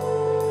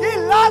 He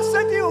laughs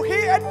at you. He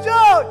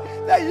enjoys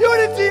the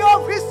unity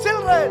of His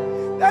children.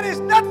 There is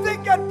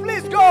nothing can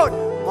please God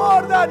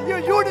more than you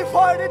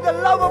unified in the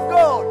love of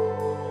God.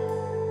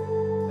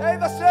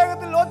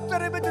 ദൈവസ്നേഹത്തിൽ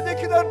ഒത്തൊരുമിച്ച്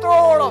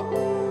നിൽക്കുന്നിടത്തോളം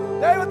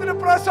ദൈവത്തിന്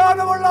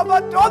പ്രസാദമുള്ള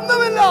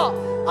മറ്റൊന്നുമില്ല,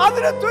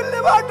 അതിന്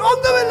തുല്യമായിട്ട്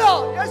ഒന്നുമില്ല.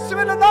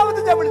 യേശുവിന്റെ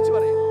നാമത്തിൽ ഞാൻ വിളിച്ചു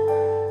പറയും.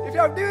 If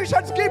you have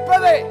divisions, keep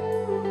away.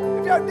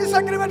 If you have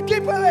disagreement,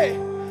 keep away.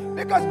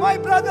 Because my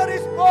brother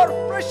is more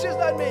precious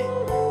than me.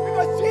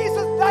 Because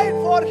Jesus died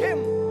for him.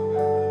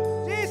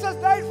 Jesus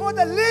died for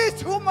the least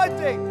whom I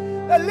think.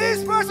 The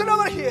least person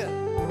over here.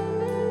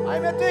 I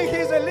may think he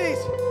is the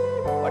least.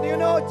 But you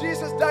know,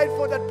 Jesus died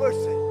for that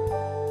person.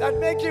 That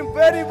make him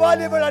very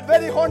valuable and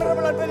very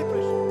honorable and very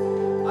precious.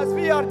 As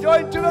we are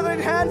joined together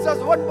in hands as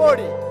one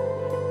body,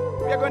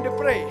 we are going to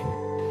pray.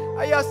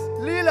 I ask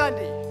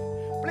Leelandi,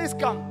 please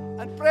come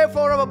and pray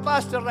for our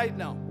pastor right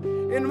now.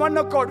 In one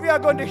accord, we are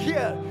going to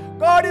hear.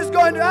 God is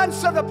going to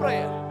answer the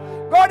prayer.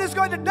 God is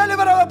going to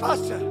deliver our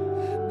pastor.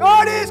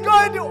 God is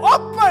going to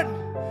open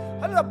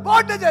the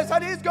bondages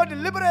and He is going to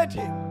liberate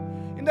him.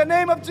 In the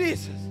name of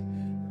Jesus.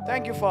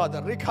 Thank you, Father.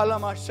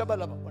 Rikhalama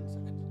shabalaba. One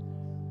second.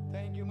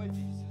 Thank you, my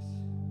Jesus.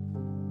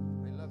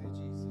 I love you,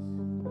 Jesus.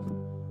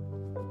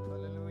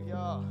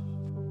 Hallelujah.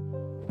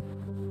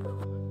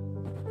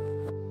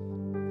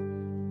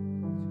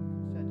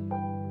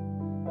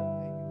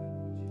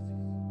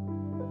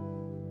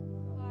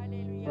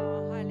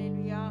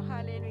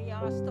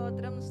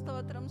 സ്തോത്രം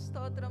സ്തോത്രം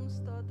സ്തോത്രം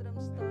സ്തോത്രം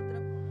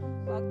സ്തോത്രം.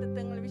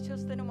 വാഗ്ദത്തങ്ങൾ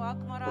വിശ്വസ്തനും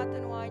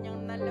വാക്കുമാറാത്തനുമായ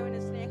ഞങ്ങൾ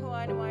നല്ലവനും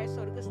സ്നേഹവാനുമായ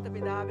സ്വർഗസ്ഥ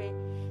പിതാവേ,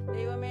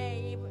 ദൈവമേ,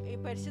 ഈ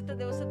പരിശുദ്ധ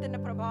ദിവസത്തിൻ്റെ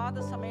പ്രഭാത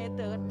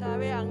സമയത്ത്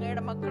കർത്താവേ,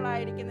 അങ്ങയുടെ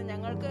മക്കളായിരിക്കുന്ന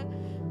ഞങ്ങൾക്ക്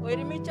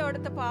ഒരുമിച്ച്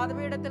അവിടുത്തെ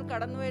പാദപീഠത്തിൽ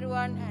കടന്നു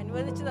വരുവാൻ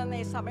അനുവദിച്ചു തന്ന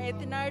ഈ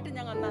സമയത്തിനായിട്ട്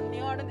ഞങ്ങൾ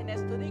നന്ദിയോടെ നിന്നെ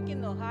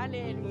സ്തുതിക്കുന്നു.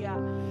 ഹല്ലേലൂയ.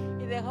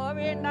 ഇത്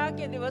യഹോവയെ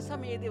ഉണ്ടാക്കിയ ദിവസം,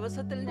 ഈ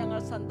ദിവസത്തിൽ ഞങ്ങൾ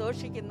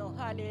സന്തോഷിക്കുന്നു.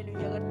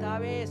 ഹല്ലേലൂയ.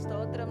 കർത്താവേ,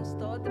 സ്തോത്രം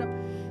സ്തോത്രം.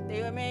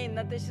 ദൈവമേ,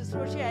 ഇന്നത്തെ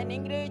ശുശ്രൂഷയെ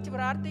അനുഗ്രഹിച്ച്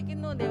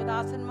പ്രാർത്ഥിക്കുന്നു.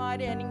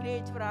 ദേവദാസന്മാരെ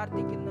അനുഗ്രഹിച്ച്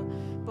പ്രാർത്ഥിക്കുന്നു.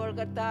 ഇപ്പോൾ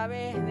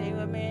കർത്താവേ,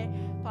 ദൈവമേ,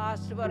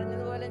 പാസ്റ്റർ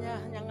പറഞ്ഞതുപോലെ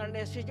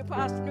ഞങ്ങളുടെ ശുചി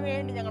പാസ്റ്റിന്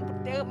വേണ്ടി ഞങ്ങൾ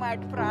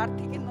പ്രത്യേകമായിട്ട്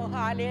പ്രാർത്ഥിക്കുന്നു.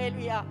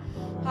 Hallelujah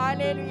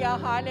hallelujah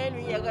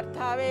hallelujah.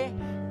 കർത്താവേ,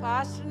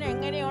 പാസ്റ്ററിന്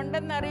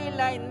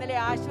എങ്ങനെയുണ്ടെന്നറിയില്ല. ഇന്നലെ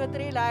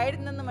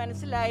ആശുപത്രിയിലായിരുന്നെന്ന്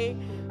മനസ്സിലായി.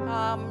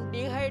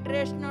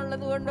 ഡീഹൈഡ്രേഷൻ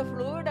ഉള്ളതുകൊണ്ട്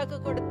ഫ്ലൂയിഡൊക്കെ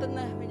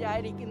കൊടുത്തെന്ന്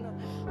വിചാരിക്കുന്നു.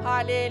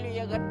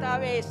 ഹല്ലേലൂയ.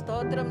 കർത്താവേ,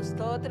 സ്തോത്രം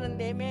സ്തോത്രം.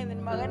 ദൈവമേ, നിൻ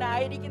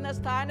മകനായിരിക്കുന്ന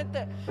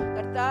സ്ഥാനത്ത്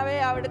കർത്താവേ,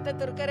 അവിടുത്തെ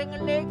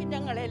തൃക്കരങ്ങളിലേക്ക്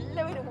ഞങ്ങൾ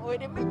എല്ലാവരും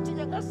ഒരുമിച്ച്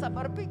ഞങ്ങൾ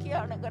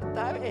സമർപ്പിക്കുകയാണ്.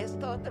 കർത്താവേ,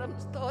 സ്തോത്രം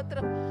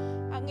സ്തോത്രം.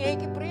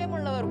 അങ്ങേക്ക്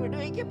പ്രിയമുള്ളവർ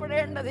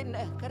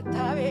വിടുവിക്കപ്പെടേണ്ടതിന്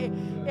കർത്താവേ,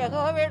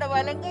 യഹോവയുടെ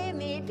വലങ്കൈ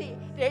നീട്ടി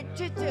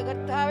രക്ഷിച്ച്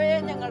കർത്താവേ,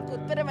 ഞങ്ങൾക്ക്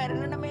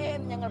ഉത്തരമരുളണമേ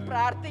എന്ന് ഞങ്ങൾ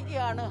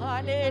പ്രാർത്ഥിക്കുകയാണ്.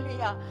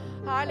 Hallelujah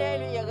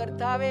hallelujah.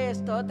 കർത്താവേ,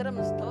 സ്തോത്രം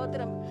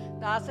സ്തോത്രം.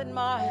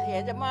 ദാസന്മാർ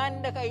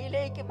യജമാനന്റെ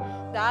കയ്യിലേക്കും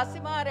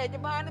ദാസിമാർ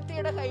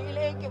യജമാനത്തിയുടെ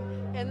കയ്യിലേക്കും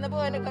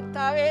എന്നപോലെ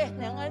കർത്താവേ,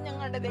 ഞങ്ങൾ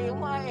ഞങ്ങളുടെ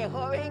ദൈവമായ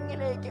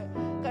യഹോവയെങ്കിലേക്ക്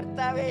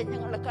കർത്താവേ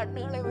ഞങ്ങളുടെ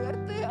കണ്ണുകളെ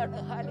ഉയർത്തുകയാണ്.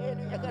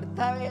 ഹല്ലേലൂയ.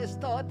 കർത്താവേ,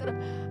 സ്തോത്രം.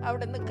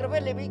 അവിടുന്ന് കൃപ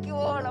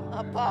ലഭിക്കുവോളം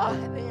അപ്പാ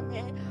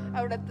ദൈവമേ,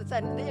 അവിടുത്തെ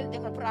സന്നിധിയിൽ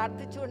ഞങ്ങൾ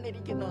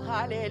പ്രാർത്ഥിച്ചുകൊണ്ടിരിക്കുന്നു.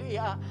 ഹല്ലേലൂയ.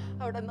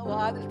 അവിടുന്ന്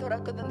വാതിൽ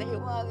തുറക്കുന്ന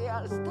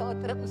ദൈവമാകയാൽ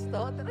സ്തോത്രം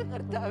സ്തോത്രം.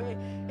 കർത്താവേ,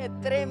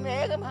 എത്രയും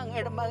വേഗം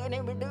അങ്ങയുടെ മകനെ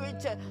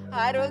വിടുവിച്ച്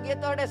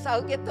ആരോഗ്യത്തോടെ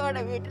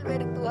സൗഖ്യത്തോടെ വീട്ടിൽ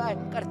വരുത്തുവാൻ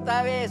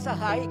കർത്താവെ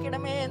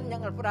സഹായിക്കണമേ എന്ന്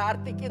ഞങ്ങൾ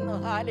പ്രാർത്ഥിക്കുന്നു.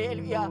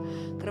 ഹല്ലേലൂയ.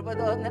 കൃപ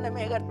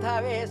തോന്നണമേ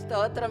കർത്താവേ,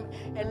 സ്തോത്രം.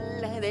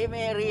 എല്ലാ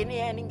ദൈവമേ,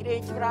 റീനിയെ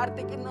അനുഗ്രഹിച്ച്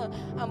പ്രാർത്ഥിക്കുന്നു.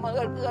 ആ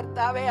മകൾക്ക്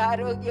കർത്താവെ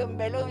ആരോഗ്യവും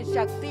ബലവും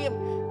ശക്തിയും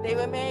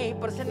ദൈവമേ ഈ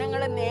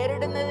പ്രശ്നങ്ങളെ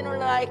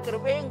നേരിടുന്നതിനുള്ളതായ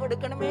കൃപയും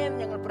കൊടുക്കണമേ എന്ന്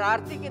ഞങ്ങൾ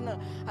പ്രാർത്ഥിക്കുന്നു.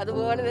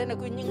 അതുപോലെ തന്നെ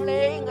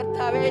കുഞ്ഞുങ്ങളെയും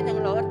കർത്താവെ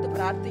ഞങ്ങൾ ഓർത്ത്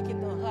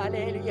പ്രാർത്ഥിക്കുന്നു.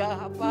 ഹല്ലേലൂയ.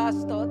 അപ്പാ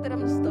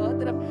സ്തോത്രം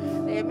സ്തോത്രം.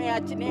 ദൈവമേ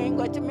അച്ഛനെയും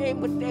കൊച്ചമ്മയും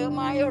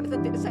പ്രത്യേകമായി അവിടുത്തെ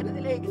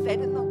തിരുസന്നിധിയിലേക്ക്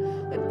തരുന്നു.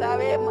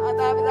 കർത്താവെ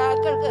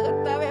മാതാപിതാക്കൾക്ക്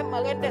കർത്താവെ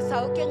മകന്റെ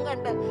സൗഖ്യം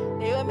കണ്ട്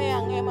ദൈവമേ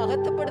അങ്ങേ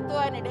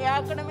മഹത്വപ്പെടുത്തുവാൻ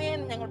ഇടയാക്കണമേ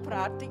എന്ന് ഞങ്ങൾ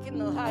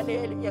പ്രാർത്ഥിക്കുന്നു.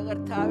 ഹല്ലേലൂയ.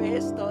 കർത്താവെ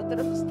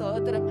സ്തോത്രം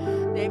സ്തോത്രം.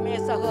 ദൈവമേ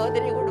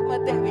സഹോദരി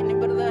കുടുംബത്തെ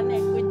വിനിബ്രതനെ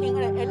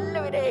കുഞ്ഞുങ്ങളെ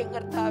എല്ലാവരെയും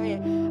കർത്താവെ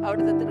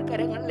അവിടുത്തെ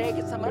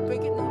തൃക്കരങ്ങളിലേക്ക്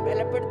സമർപ്പിക്കുന്നു.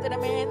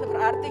 ബലപ്പെടുത്തണമേ എന്ന്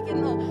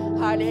പ്രാർത്ഥിക്കുന്നു.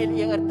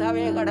 ഹല്ലേലൂയ.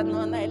 കർത്താവെ കടന്നു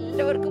വന്ന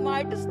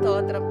എല്ലാവർക്കുമായിട്ട്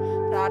സ്തോത്രം.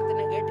 പ്രാർത്ഥന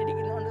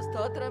കേട്ടിരിക്കുന്നതുകൊണ്ട്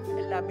സ്തോത്രം.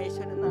 എല്ലാം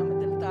യേശുവിന്റെ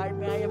നാമത്തിൽ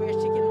താഴ്മയായി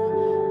അപേക്ഷിക്കുന്നു.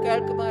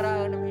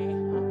 കേൾക്കുമാറാകണമേ.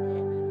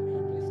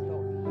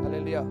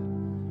 Hallelujah.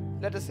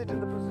 Let us sit in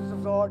the presence of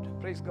God.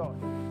 Praise God.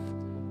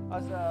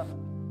 As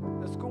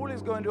the school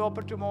is going to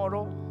open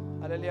tomorrow,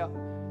 hallelujah,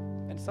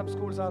 and some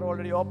schools are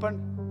already open.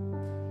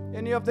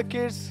 Any of the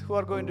kids who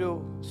are going to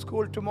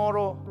school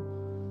tomorrow,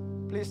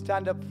 please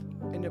stand up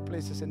in your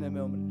places in a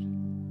moment.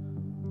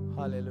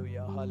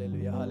 Hallelujah,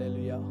 hallelujah,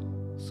 hallelujah.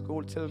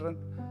 School children,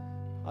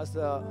 as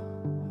the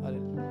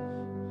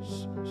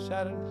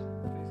Sharon,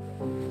 please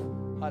go.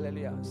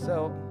 Hallelujah. So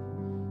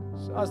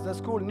as the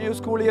new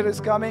school year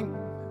is coming,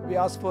 we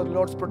ask for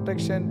Lord's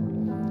protection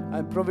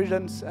and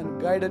provisions and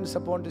guidance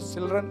upon these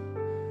children.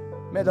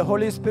 May the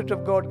Holy Spirit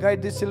of God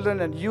guide these children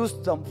and use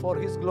them for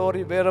His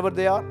glory wherever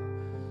they are.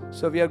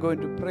 So we are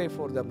going to pray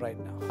for them right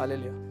now.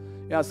 Hallelujah.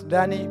 Yes,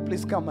 Danny,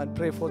 please come and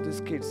pray for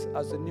these kids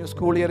as the new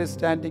school year is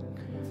starting.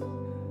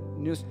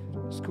 New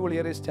school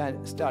year is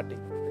starting.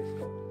 Praise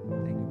God.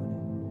 Thank you.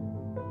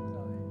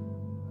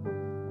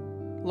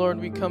 Lord,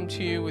 we come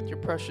to you with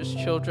your precious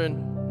children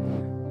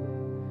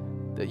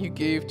that you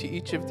gave to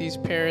each of these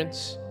parents,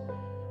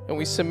 and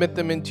we submit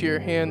them into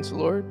your hands,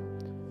 Lord.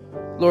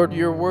 Lord,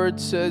 your word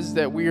says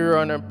that we are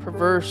on a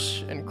perverse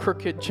and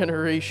crooked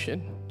generation.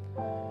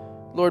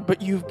 Lord, but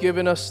you've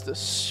given us the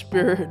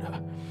Spirit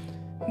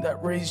that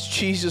raised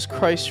Jesus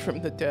Christ from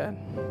the dead.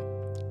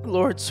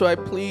 Lord, so I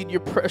plead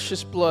your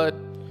precious blood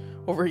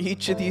over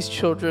each of these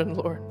children,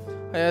 Lord.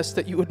 I ask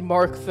that you would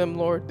mark them,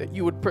 Lord, that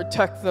you would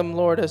protect them,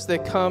 Lord, as they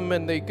come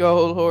and they go,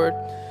 Lord.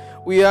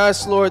 We ask,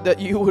 Lord, that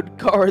you would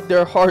guard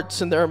their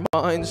hearts and their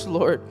minds,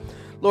 Lord.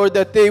 Lord,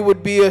 that they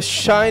would be a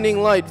shining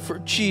light for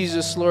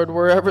Jesus, Lord,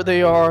 wherever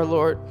they are,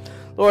 Lord.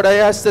 Lord, I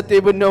ask that they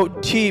would know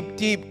deep,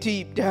 deep,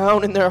 deep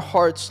down in their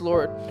hearts,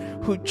 Lord,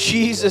 who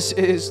Jesus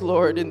is,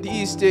 Lord, in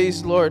these days,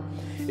 Lord.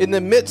 In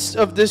the midst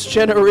of this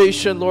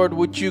generation, Lord,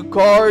 would you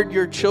guard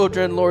your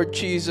children, Lord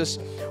Jesus.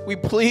 We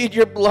plead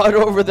your blood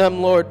over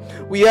them, Lord.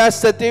 We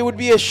ask that they would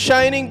be a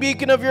shining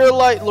beacon of your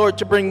light, Lord,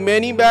 to bring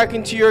many back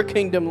into your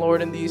kingdom,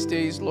 Lord, in these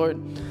days, Lord.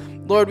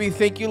 Lord, we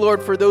thank you,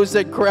 Lord, for those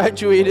that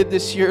graduated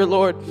this year,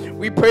 Lord.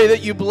 We pray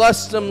that you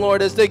bless them,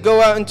 Lord, as they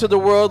go out into the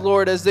world,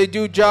 Lord, as they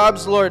do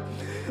jobs, Lord.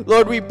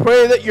 Lord, we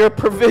pray that your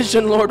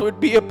provision, Lord, would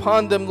be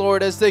upon them,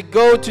 Lord, as they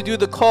go to do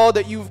the call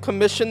that you've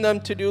commissioned them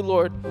to do,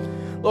 Lord.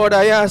 Lord,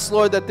 I ask,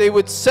 Lord, that they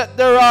would set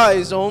their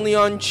eyes only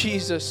on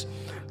Jesus.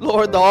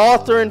 Lord, the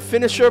author and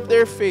finisher of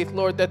their faith,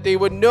 Lord, that they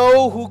would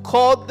know who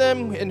called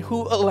them and who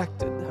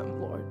elected them,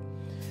 Lord.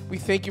 We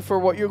thank you for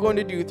what you're going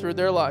to do through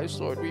their lives,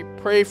 Lord. We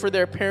pray for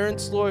their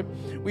parents, Lord.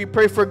 We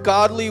pray for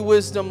godly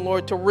wisdom,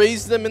 Lord, to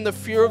raise them in the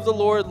fear of the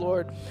Lord,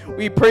 Lord.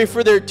 We pray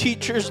for their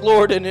teachers,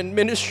 Lord, and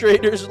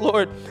administrators,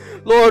 Lord.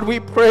 Lord, we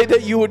pray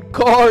that you would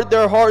guard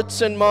their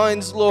hearts and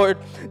minds, Lord,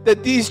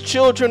 that these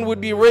children would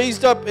be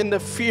raised up in the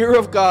fear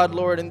of God,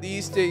 Lord, in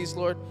these days,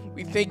 Lord.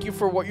 We thank you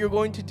for what you're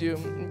going to do.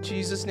 In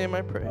Jesus' name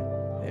I pray.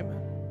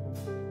 Amen.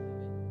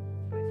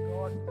 Praise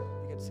God.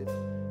 You can sit.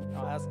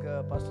 Now ask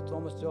Pastor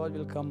Thomas George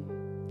will come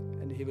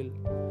and he will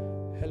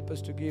help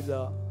us to give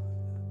the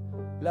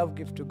love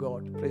gift to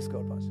God. Praise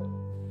God, Pastor.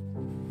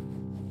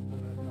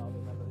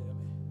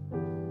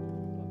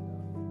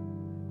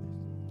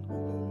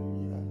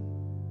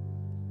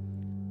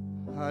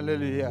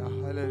 Hallelujah,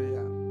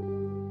 hallelujah.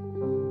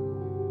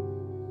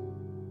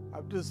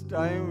 Up to this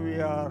time we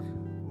are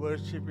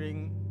worshiping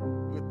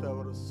with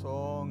our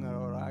song,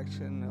 our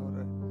action,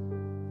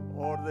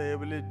 or the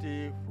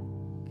ability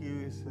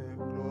gives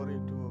glory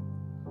to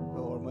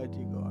the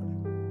Almighty God.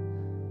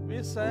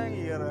 We sang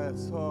here a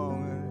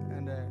song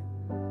and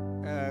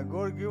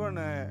God given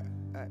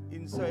an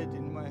insight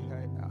in my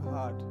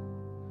heart.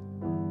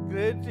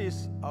 Great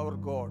is our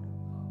God.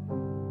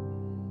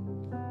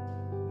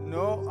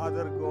 No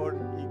other God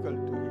equal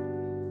to Him.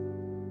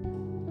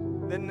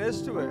 The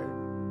next word,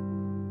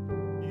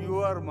 you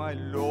are my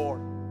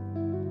Lord.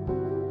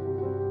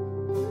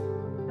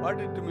 What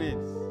it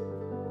means?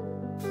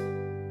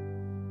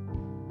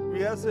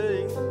 We are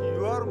saying,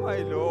 you are my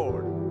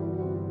Lord.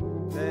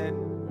 Then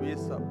we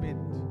submit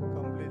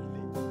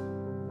completely.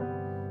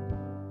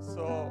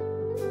 So,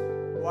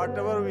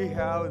 whatever we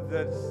have,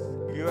 that's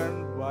given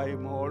by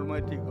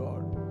Almighty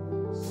God.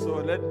 So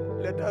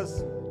let us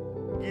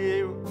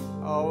give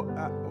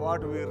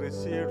what we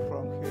received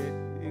from Him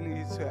in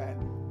His hand.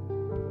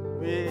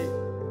 The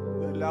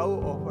love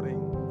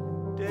offering.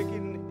 Take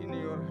in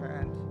your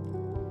hand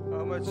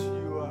how much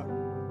you are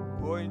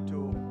going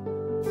to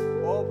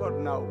offer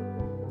now.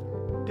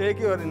 Take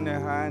your in a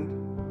hand,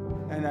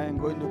 and I am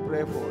going to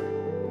pray for it.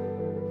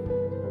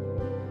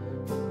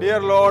 Dear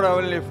Lord,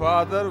 Heavenly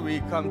Father, we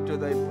come to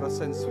thy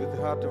presence with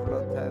heart full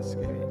of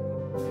thanksgiving.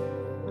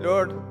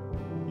 Lord,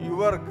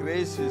 your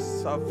grace is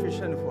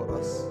sufficient for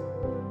us.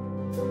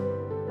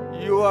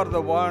 You are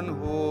the one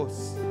who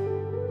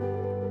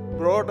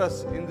brought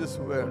us in this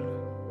world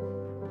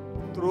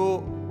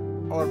through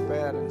our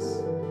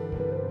parents,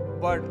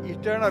 but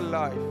eternal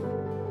life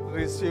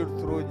received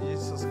through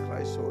Jesus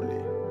Christ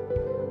only.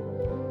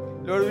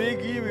 Lord, we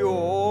give you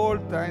all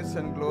thanks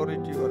and glory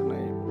to your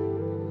name.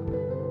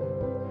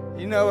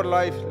 In our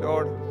life,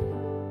 Lord,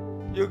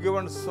 you've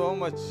given so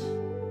much,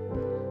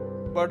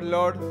 but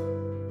Lord,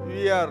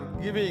 we are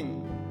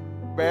giving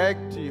back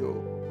to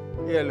you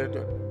a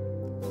little.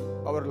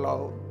 Our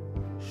love,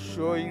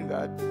 showing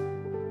that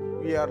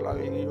we are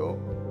loving you.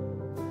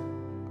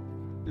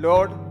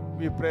 Lord,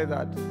 we pray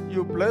that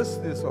you bless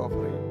this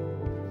offering.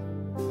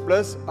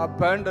 Bless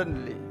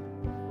abundantly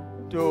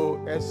to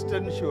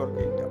extend your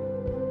kingdom.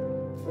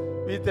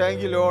 We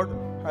thank you, Lord,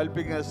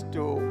 helping us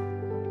to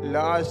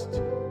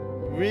last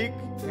week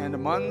and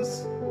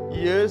months,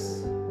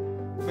 years.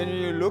 When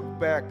you look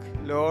back,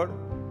 Lord,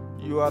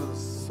 you are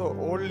so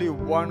only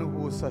one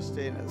who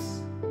sustains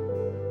us.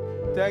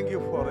 Thank you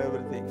for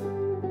everything.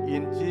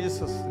 In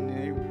Jesus'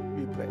 name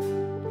we pray.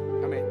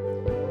 Amen.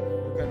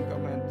 You can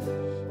come and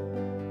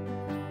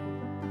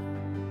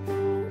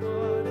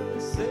What a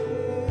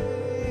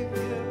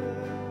Savior,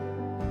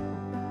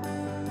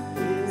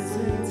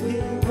 isn't He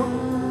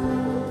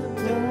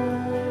wonderful?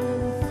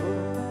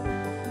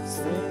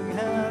 Sing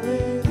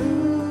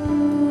hallelujah,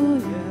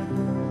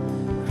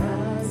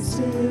 Christ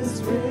is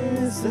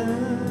risen.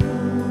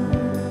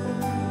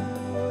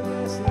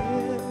 Yes, He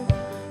is.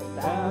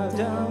 Bow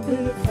down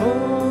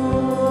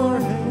before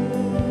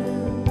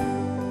Him,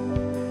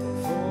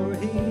 for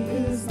He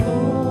is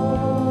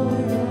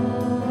Lord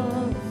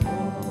of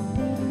all.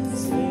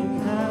 Sing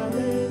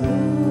hallelujah,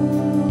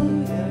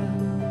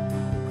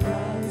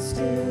 Christ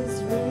is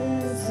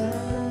risen.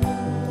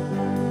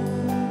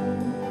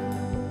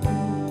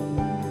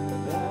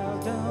 Bow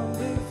down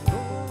before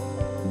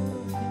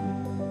Him.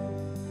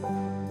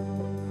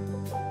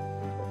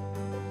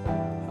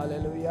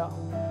 Hallelujah.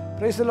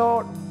 Praise the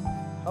Lord.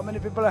 How many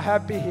people are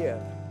happy here?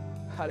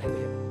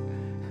 Hallelujah.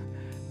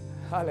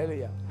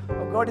 Hallelujah.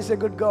 Oh, God is a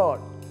good God.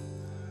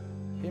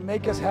 He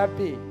makes us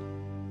happy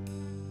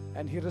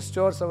and He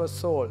restores our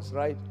souls,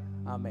 right?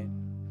 Amen.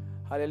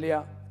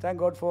 Hallelujah. Thank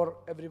God for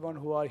everyone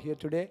who are here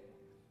today.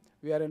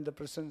 We are in the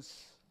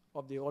presence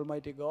of the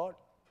Almighty God.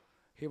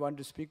 He wanted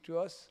to speak to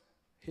us.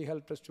 He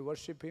helped us to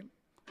worship Him.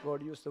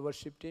 God used the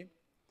worship team.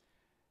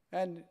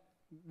 And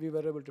we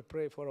were able to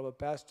pray for our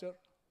pastor.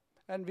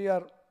 And we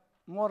are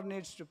more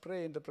needs to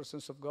pray in the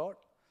presence of God.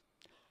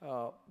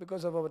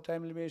 Because of our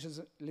time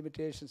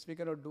limitations, we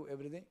cannot do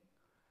everything.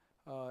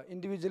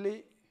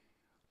 Individually,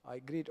 I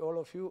greet all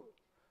of you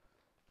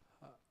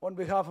on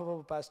behalf of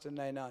our pastor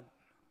Nainan.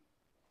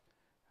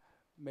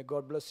 May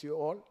God bless you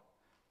all.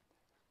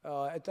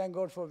 I thank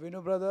God for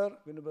Vinu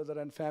brother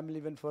and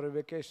family went for a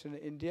vacation in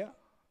India.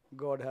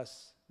 God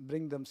has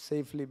bring them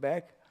safely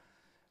back,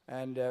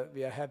 and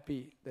we are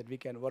happy that we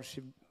can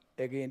worship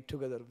again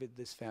together with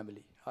this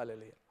family.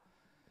 Hallelujah.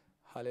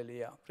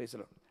 Hallelujah. Praise the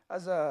Lord.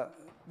 As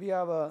we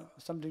have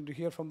something to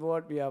hear from the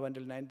word, we have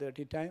until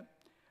 9:30 time.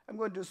 I'm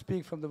going to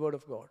speak from the word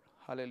of God.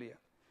 Hallelujah.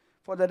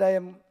 For that I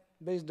am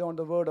based on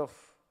the word of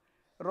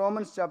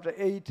Romans chapter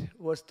 8,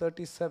 verse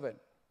 37.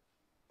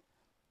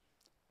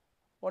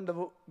 On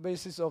the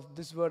basis of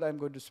this word, I'm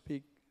going to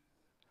speak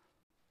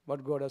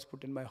what God has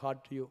put in my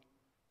heart to you.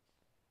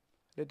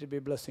 Let it be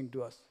a blessing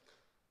to us.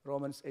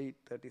 Romans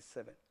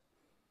 8:37.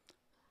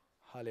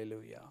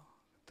 Hallelujah.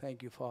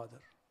 Thank you,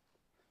 Father.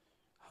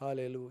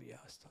 Hallelujah.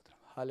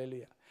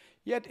 Hallelujah.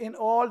 Yet in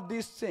all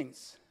these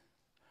things,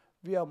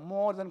 we are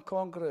more than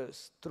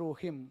conquerors through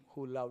Him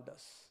who loved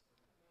us.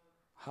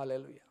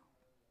 Hallelujah.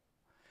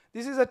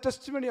 This is a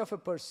testimony of a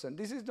person.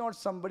 This is not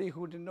somebody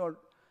who did not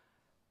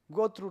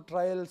go through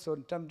trials or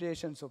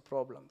temptations or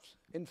problems.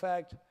 In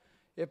fact,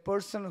 a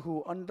person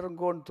who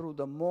undergone through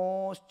the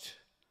most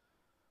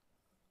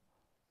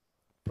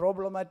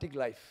problematic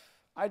life.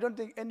 I don't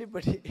think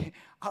anybody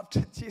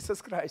after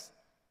Jesus Christ.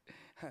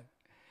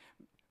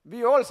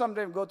 We all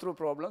sometimes go through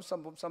problems,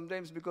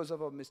 sometimes because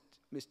of our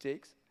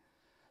mistakes.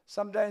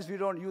 Sometimes we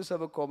don't use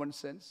our common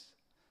sense.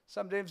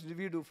 Sometimes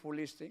we do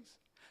foolish things.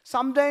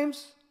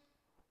 Sometimes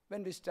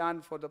when we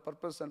stand for the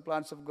purpose and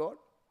plans of God,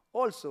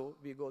 also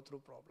we go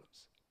through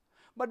problems.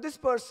 But this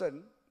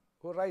person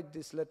who writes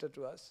this letter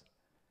to us,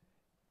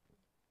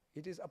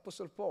 it is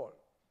Apostle Paul.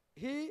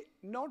 He,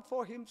 not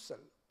for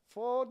himself,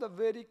 for the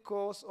very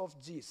cause of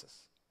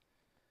Jesus,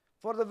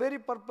 for the very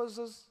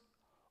purposes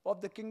of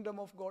the kingdom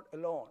of God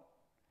alone,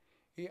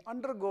 he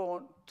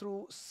undergone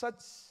through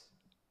such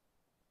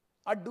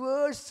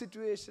adverse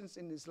situations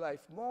in his life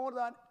more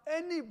than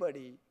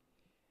anybody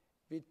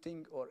we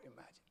think or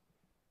imagine.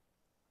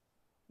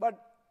 But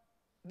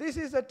this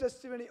is a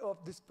testimony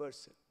of this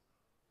person.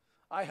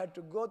 I had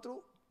to go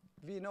through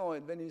we know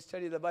when you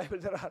study the Bible,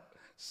 there are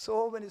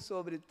so many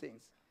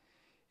things.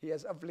 He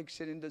has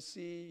affliction in the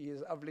sea. He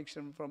has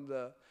affliction from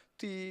the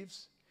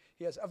thieves.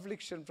 He has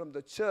affliction from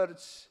the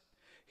church.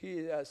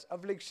 He has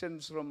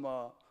afflictions from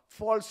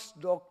false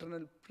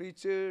doctrinal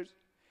preachers.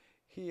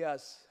 He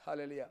has,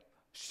 hallelujah,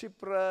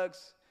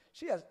 shipwrecks.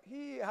 He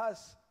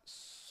has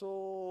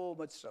so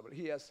much trouble.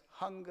 He has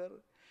hunger.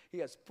 He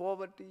has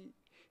poverty.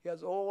 He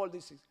has all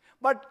these things.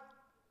 But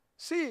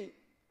see,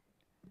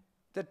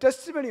 the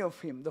testimony of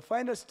him, the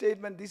final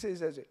statement, this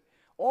is as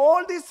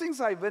all these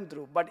things I went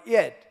through, but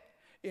yet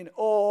in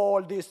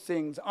all these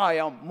things I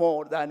am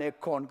more than a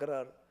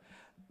conqueror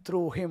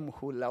through him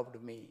who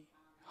loved me.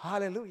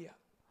 Hallelujah.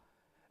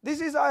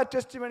 This is our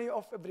testimony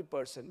of every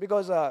person.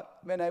 Because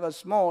when I was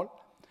small,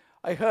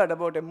 I heard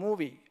about a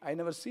movie. I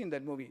never seen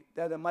that movie.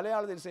 The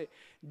Malayalam, they say,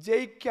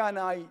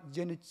 Jaikanai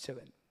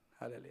Jenichavan.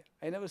 Hallelujah.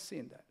 I never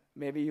seen that.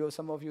 Maybe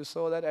some of you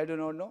saw that. I do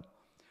not know.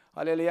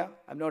 Hallelujah.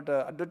 I'm not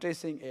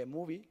advertising a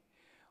movie.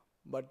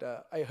 But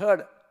I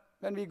heard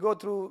when we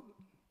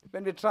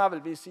travel,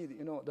 we see,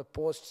 the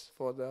posts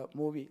for the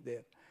movie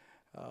there.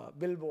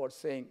 Billboards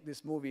saying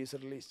this movie is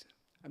released.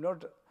 I'm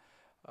not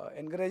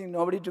encouraging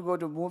nobody to go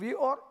to movie,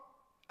 or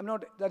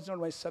that's not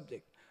my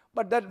subject.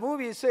 But that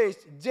movie says,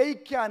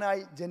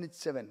 Jaikanai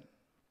Jenichavan.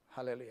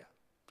 Hallelujah.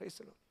 Praise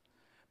the Lord.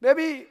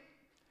 Maybe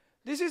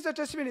this is the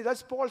testimony.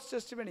 That's Paul's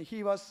testimony.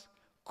 He was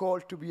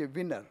called to be a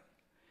winner.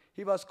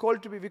 He was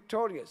called to be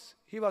victorious.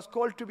 He was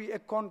called to be a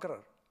conqueror.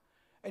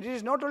 And it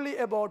is not only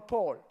about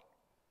Paul.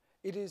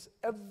 It is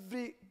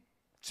every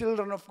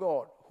children of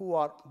God who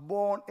are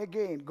born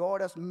again.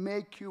 God has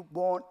made you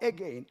born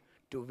again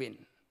to win.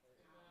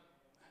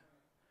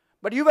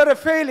 But you were a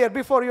failure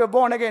before you were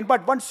born again.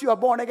 But once you are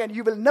born again,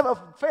 you will never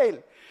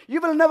fail. You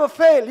will never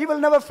fail. You will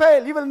never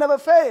fail. You will never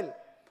fail.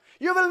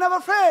 You will never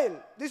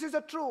fail. This is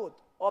the truth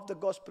of the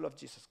gospel of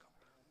Jesus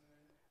Christ.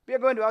 We are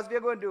going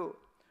to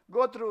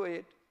go through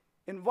it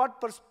in what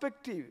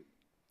perspective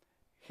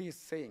he is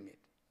saying it.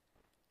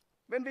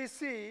 When we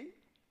see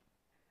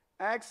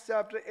Acts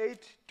chapter 8,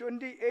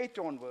 28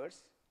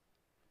 onwards,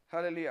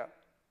 hallelujah,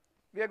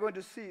 we are going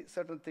to see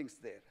certain things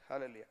there.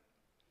 Hallelujah.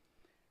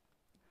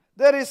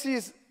 There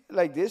is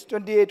like this,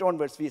 28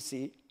 onwards we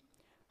see,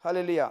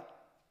 hallelujah.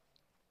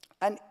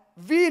 And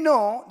we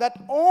know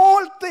that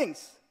all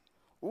things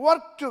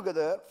work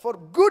together for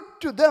good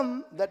to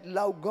them that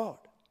love God.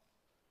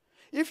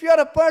 If you are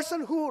a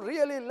person who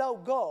really loves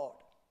God,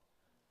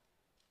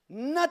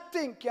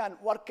 nothing can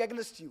work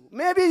against you.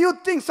 Maybe you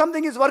think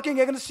something is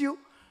working against you.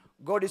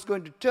 God is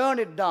going to turn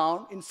it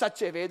down in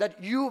such a way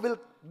that you will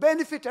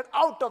benefit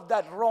out of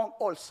that wrong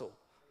also.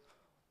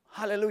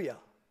 Hallelujah.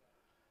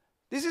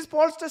 This is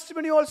Paul's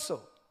testimony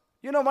also.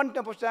 One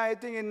time, I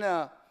think in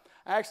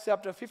Acts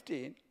chapter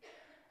 15,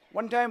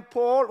 one time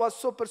Paul was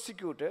so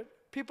persecuted,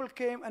 people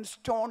came and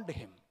stoned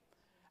him.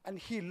 And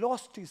he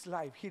lost his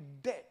life. He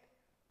died.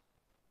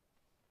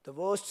 The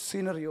worst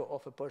scenario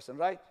of a person,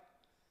 right?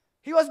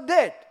 He was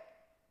dead.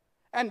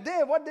 And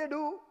what they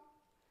do?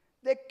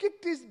 They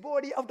kicked his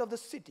body out of the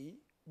city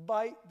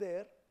by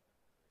their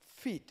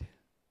feet.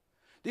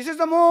 This is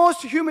the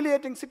most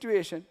humiliating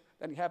situation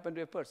that can happen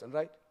to a person,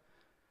 right?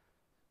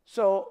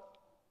 So,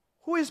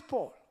 who is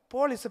Paul?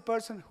 Paul is a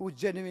person who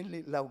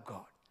genuinely loved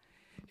God.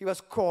 He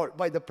was called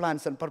by the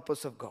plans and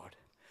purpose of God.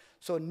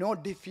 So no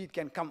defeat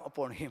can come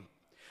upon him.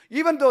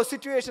 Even though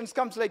situations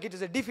comes like it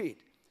is a defeat.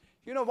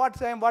 You know what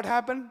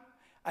happened?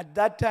 At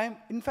that time,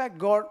 in fact,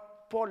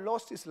 Paul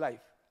lost his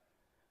life.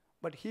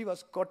 But he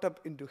was caught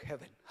up into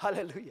heaven.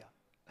 Hallelujah.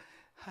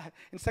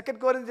 In 2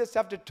 Corinthians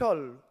chapter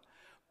 12,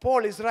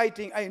 Paul is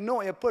writing, I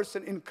know a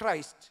person in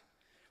Christ.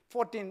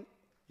 14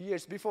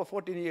 years,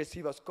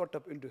 he was caught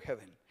up into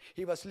heaven.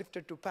 He was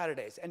lifted to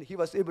paradise, and he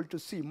was able to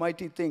see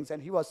mighty things,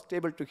 and he was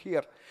able to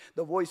hear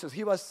the voices.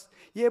 He was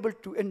able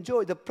to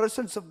enjoy the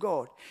presence of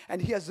God.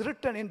 And he has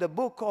written in the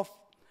book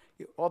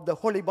of the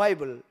Holy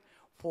Bible,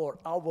 for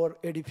our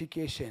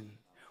edification.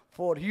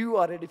 For you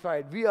are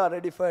edified, we are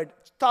edified.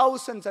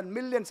 Thousands and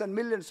millions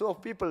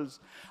of people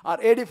are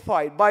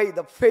edified by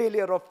the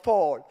failure of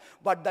Paul.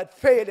 But that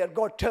failure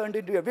God turned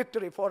into a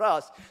victory for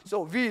us.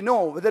 So we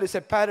know there is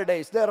a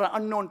paradise. There are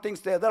unknown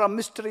things there. There are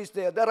mysteries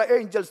there. There are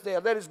angels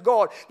there. There is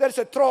God. There is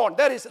a throne.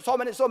 There is so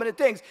many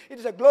things. It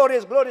is a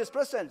glorious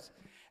presence.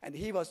 And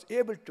he was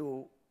able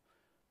to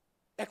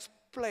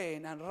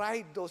explain and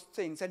write those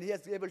things. And he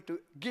was able to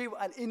give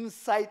an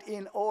insight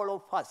in all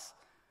of us.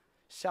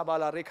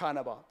 Shabala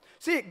Rekhanaba.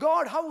 See,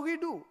 God, how He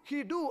do?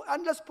 He do,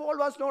 unless Paul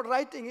was not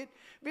writing it,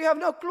 we have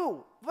no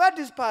clue. What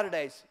is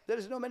paradise? There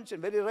is no mention,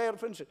 very rare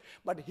mention.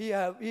 But we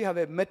have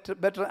a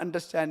better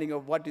understanding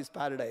of what is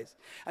paradise.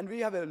 And we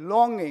have a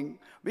longing,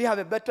 we have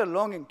a better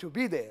longing to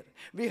be there.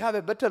 We have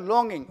a better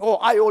longing. Oh,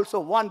 I also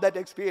want that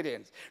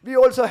experience. We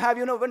also have,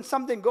 when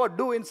something God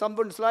do in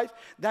someone's life,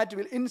 that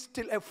will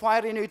instill a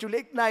fire in you. It will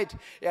ignite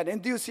an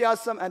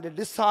enthusiasm and a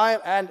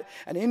desire and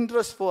an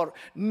interest for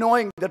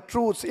knowing the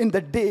truths in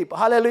the deep.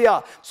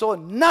 Hallelujah. So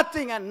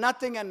nothing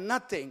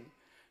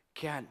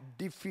can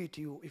defeat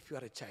you if you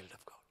are a child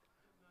of God.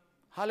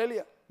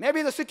 Hallelujah.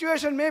 Maybe the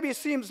situation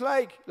seems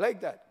like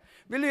that.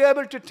 Will you be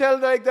able to tell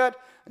like that?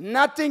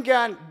 Nothing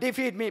can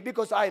defeat me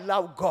because I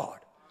love God.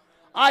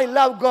 I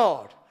love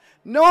God.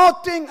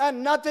 Nothing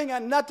and nothing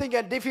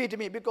can defeat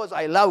me because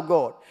I love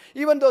God.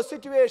 Even though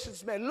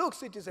situations may look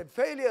it is a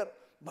failure,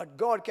 but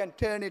God can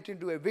turn it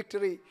into a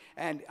victory,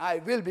 and I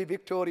will be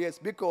victorious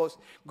because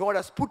God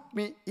has put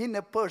me in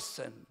a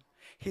person.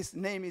 His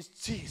name is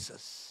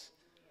Jesus.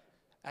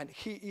 And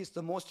he is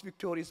the most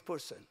victorious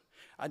person.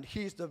 And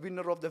he is the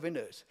winner of the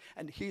winners.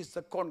 And he is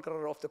the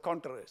conqueror of the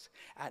conquerors.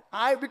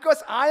 And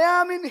because I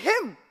am in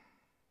him.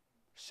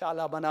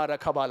 Shalabanara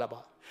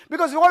Kabalaba.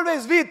 Because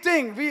always we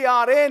think we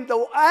are in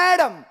the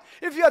Adam.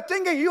 If you are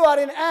thinking you are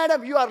in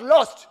Adam, you are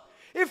lost.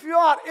 If you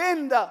are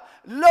in the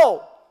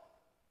law,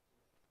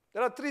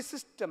 there are 3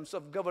 systems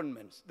of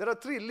governments. There are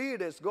 3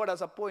 leaders God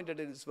has appointed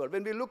in this world.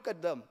 When we look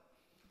at them,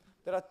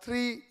 there are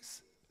 3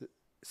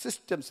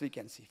 systems we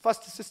can see.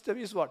 First system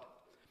is what?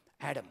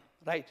 Adam,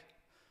 right?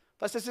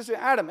 First system,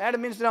 Adam. Adam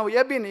means now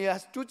Eben, he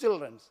has 2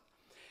 children.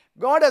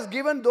 God has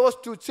given those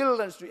 2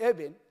 children to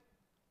Eben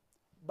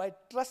by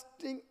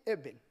trusting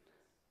Eben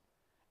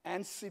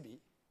and Sibi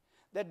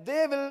that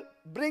they will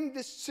bring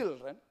these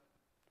children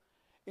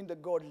in the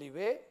godly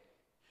way,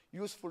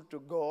 useful to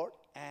God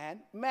and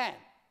man.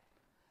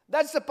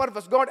 That's the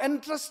purpose. God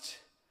entrusts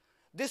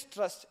this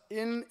trust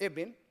in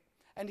Eben,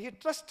 and he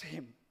trusts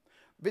him.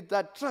 With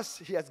that trust,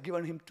 he has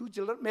given him 2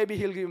 children. Maybe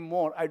he'll give him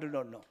more. I do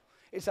not know.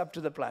 It's up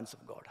to the plans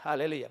of God.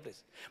 Hallelujah,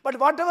 please. But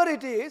whatever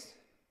it is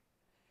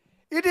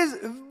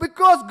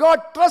because God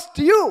trusts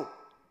you.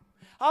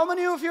 How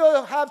many of you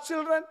have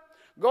children?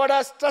 God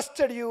has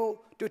trusted you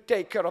to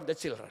take care of the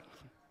children.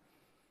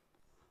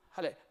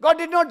 Hallelujah. God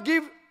did not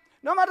give,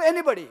 no matter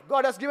anybody,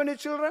 God has given you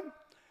children.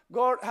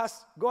 God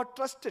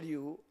trusted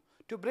you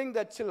to bring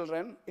the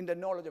children in the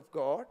knowledge of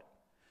God,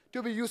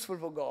 to be useful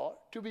for God,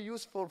 to be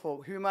useful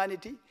for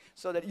humanity,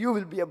 so that you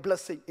will be a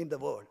blessing in the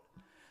world.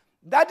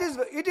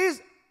 It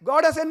is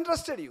God has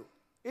entrusted you.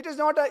 It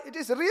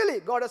is really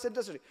God has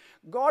entrusted you.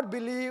 God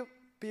believes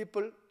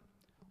people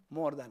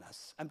more than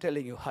us. I'm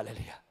telling you,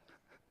 hallelujah.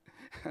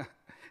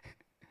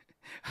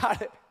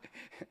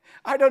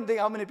 I don't think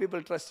how many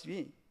people trust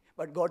me,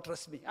 but God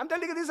trusts me. I'm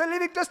telling you, this is a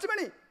living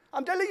testimony.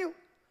 I'm telling you.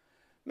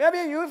 Maybe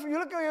if you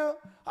look at you,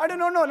 I don't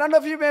know, none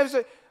of you may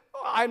say,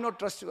 oh, I'm not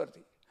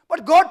trustworthy.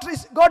 But God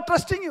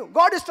trusting you.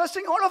 God is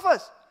trusting all of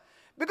us.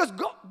 Because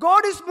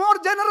God is more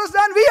generous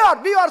than we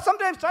are. We are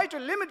sometimes trying to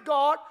limit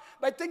God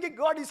by thinking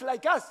God is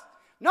like us.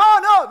 No,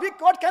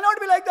 God cannot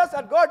be like us.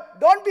 And God,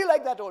 don't be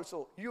like that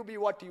also. You be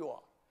what you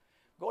are.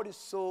 God is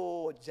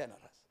so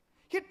generous.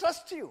 He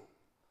trusts you.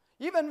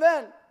 Even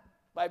when,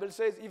 Bible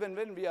says, even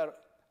when we are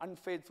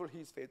unfaithful, he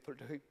is faithful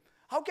to him.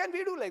 How can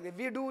we do like that?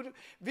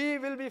 We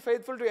will be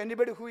faithful to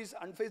anybody who is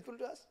unfaithful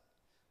to us?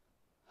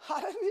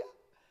 Hallelujah.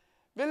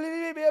 Will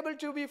we be able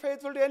to be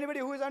faithful to anybody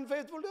who is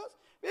unfaithful to us?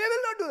 We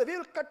will not do that. We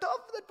will cut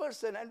off that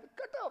person and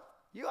cut off.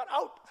 You are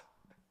out.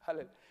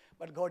 Hallelujah.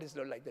 But God is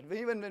not like that.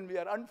 Even when we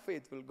are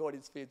unfaithful, God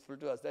is faithful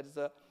to us. That is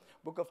the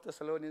book of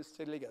Thessalonians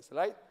telling us,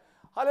 right?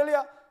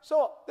 Hallelujah.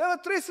 So there are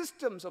 3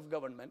 systems of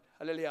government.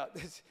 Hallelujah.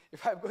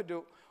 If I'm going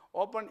to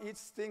open each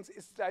thing,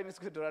 its time is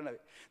going to run away.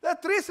 There are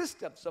 3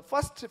 systems. The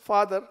first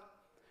father,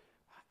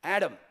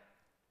 Adam.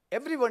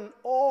 Everyone,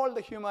 all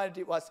the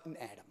humanity was in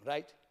Adam,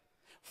 right?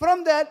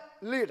 From that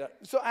leader.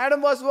 So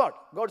Adam was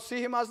what? God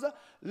see him as the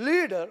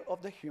leader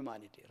of the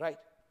humanity, right?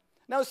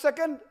 Now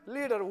second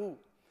leader who?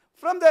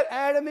 From that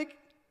Adamic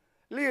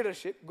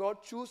leadership,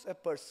 God chose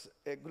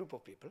a group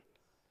of people.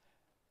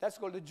 That's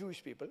called the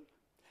Jewish people.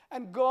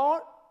 And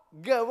God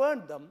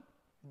governed them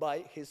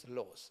by his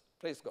laws.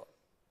 Praise God.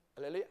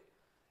 Hallelujah.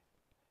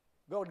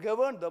 God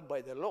governed them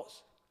by the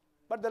laws.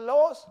 But the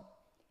law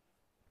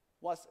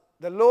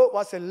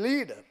was a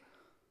leader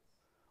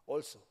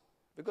also.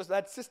 Because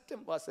that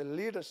system was a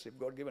leadership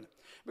God given.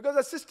 Because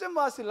the system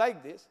was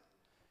like this.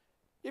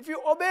 If you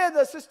obey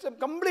the system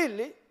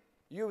completely,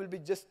 you will be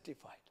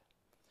justified.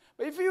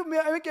 But if you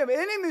make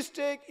any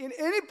mistake in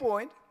any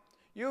point,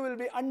 you will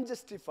be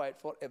unjustified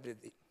for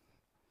everything.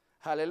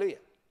 Hallelujah.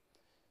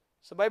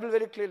 So Bible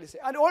very clearly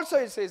says. And also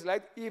it says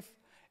like, if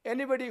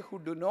anybody who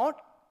do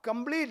not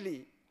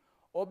completely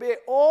obey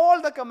all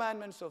the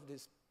commandments of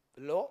this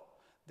law,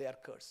 they are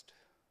cursed.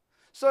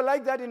 So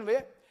like that in a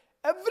way,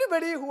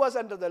 everybody who was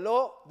under the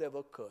law, they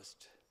were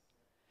cursed.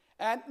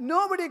 And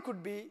nobody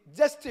could be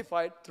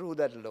justified through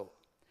that law.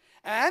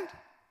 And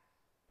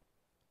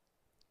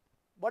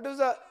what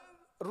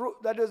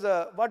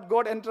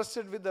God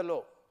entrusted with the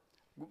law?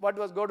 What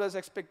was God was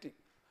expecting?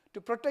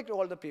 To protect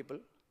all the people,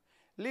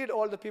 lead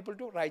all the people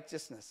to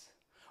righteousness.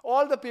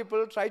 All the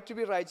people tried to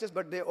be righteous,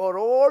 but they are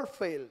all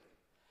failed.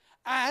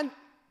 And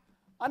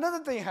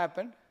another thing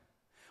happened.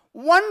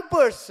 One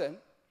person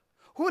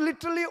who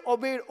literally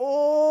obeyed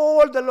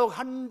all the law,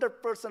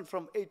 100%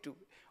 from A to.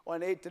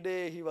 On 8th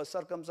day, he was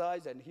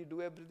circumcised, and he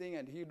do everything.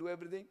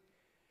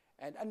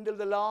 And until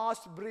the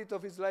last breath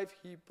of his life,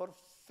 he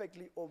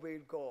perfectly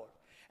obeyed God.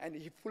 And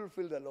he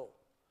fulfilled the law.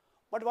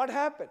 But what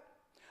happened?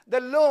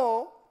 The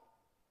law,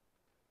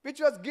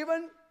 which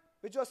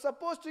was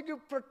supposed to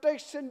give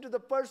protection to the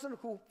person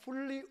who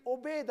fully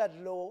obeyed that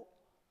law,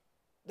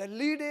 The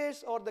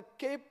leaders or the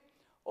cape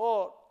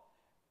or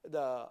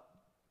the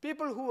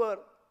people who were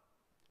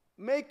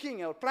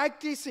making or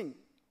practicing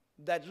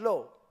that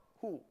law,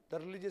 who? The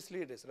religious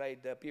leaders,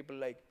 right? The people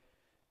like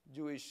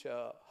Jewish,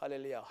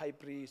 high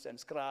priests and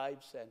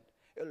scribes and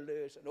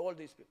elders and all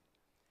these people.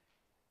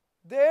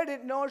 They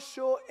did not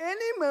show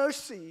any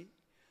mercy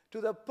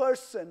to the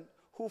person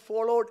who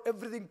followed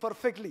everything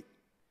perfectly.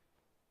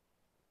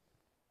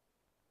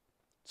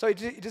 So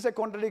it is a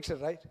contradiction,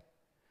 right?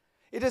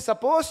 It is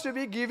supposed to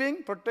be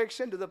giving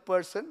protection to the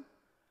person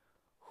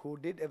who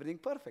did everything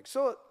perfect.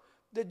 So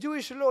the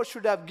Jewish law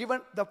should have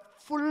given the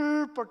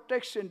full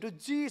protection to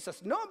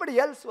Jesus. Nobody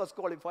else was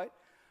qualified,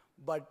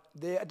 but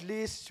they at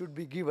least should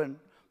be given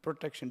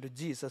protection to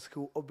Jesus,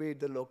 who obeyed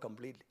the law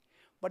completely.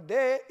 But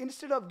they,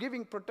 instead of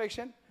giving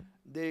protection,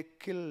 they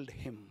killed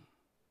him.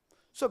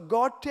 So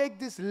God take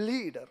this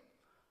leader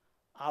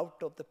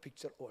out of the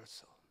picture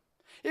also.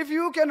 If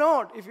you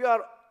cannot, if you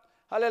are,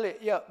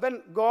 hallelujah,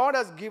 when God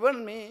has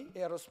given me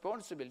a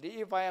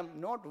responsibility, if I am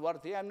not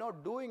worthy, I am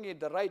not doing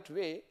it the right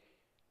way,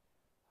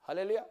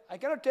 hallelujah, I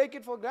cannot take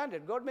it for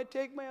granted. God may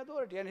take my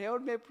authority and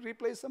God may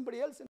replace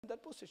somebody else in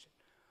that position.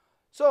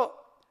 So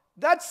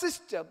that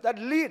system, that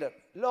leader,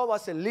 law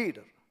was a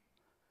leader.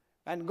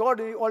 And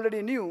God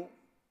already knew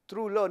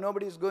through law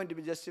nobody is going to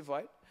be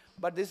justified.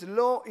 But this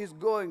law is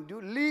going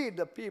to lead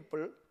the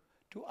people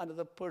to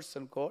another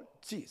person called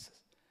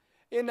Jesus.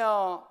 In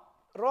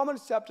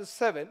Romans chapter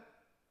 7,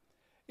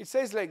 it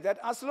says like that,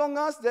 as long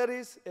as there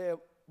is a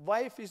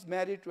wife is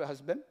married to a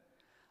husband,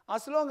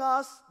 as long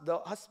as the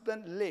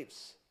husband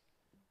lives,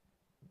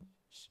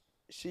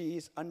 she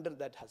is under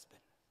that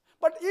husband.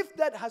 But if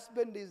that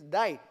husband is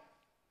died,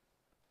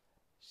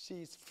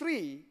 she is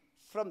free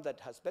from that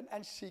husband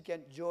and she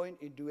can join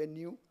into a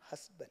new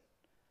husband.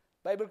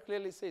 Bible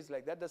clearly says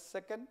like that. The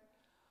second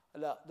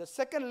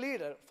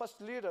leader,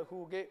 first leader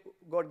who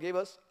God gave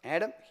us,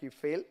 Adam, he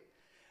failed.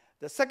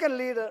 The second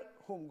leader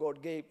whom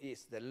God gave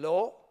is the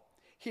law.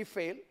 He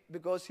failed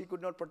because he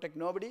could not protect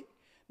nobody.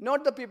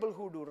 Not the people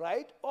who do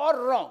right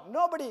or wrong.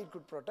 Nobody he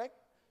could protect.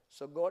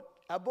 So God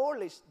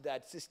abolished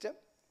that system.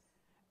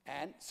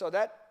 And so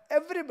that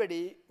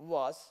everybody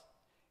was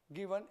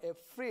given a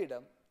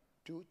freedom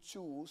to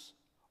choose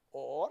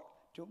or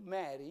to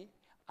marry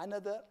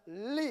another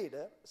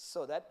leader,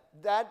 so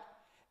that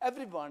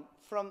everyone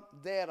from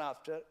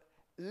thereafter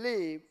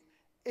live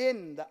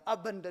in the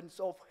abundance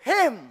of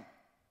him,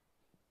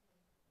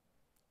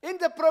 in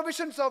the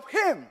provisions of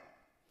him.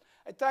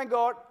 I thank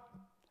God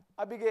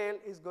Abigail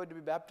is going to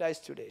be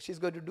baptized today. She's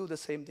going to do the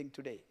same thing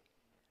today.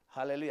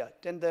 Hallelujah.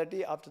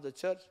 10:30 after the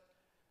church,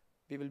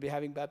 we will be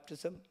having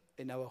baptism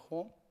in our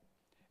home.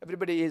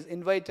 Everybody is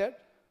invited.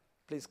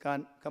 Please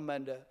come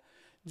and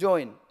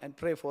join and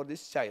pray for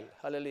this child.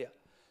 Hallelujah.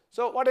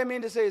 So what I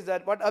mean to say is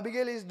that what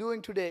Abigail is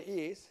doing today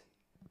is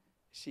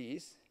she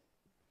is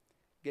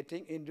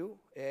getting into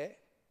a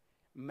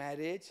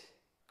marriage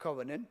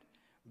covenant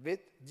with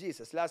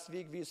Jesus. Last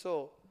week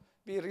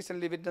we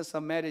recently witnessed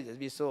some marriages.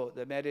 We saw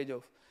the marriage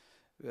of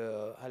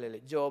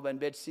Job and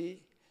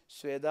Betsy,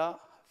 Sweda,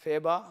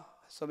 Feba,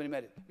 so many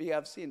marriages. We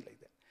have seen like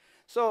that.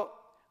 So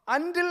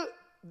until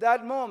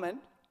that moment,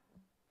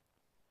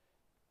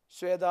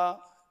 Sweda,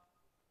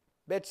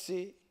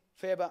 Betsy,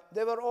 Feba,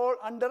 they were all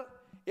under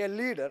a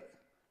leader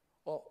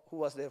who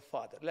was their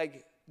father.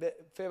 Like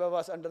Feba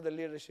was under the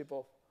leadership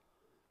of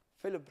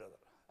Philip brother.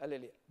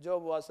 Hallelujah.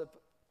 Job was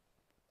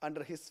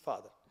under his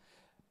father.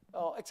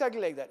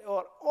 Exactly like that.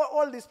 Or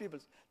all these people.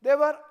 They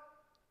were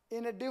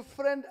in a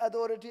different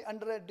authority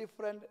under a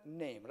different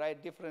name,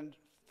 right? Different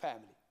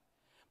family.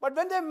 But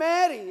when they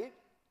married,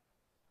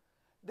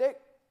 they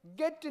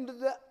get into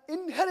the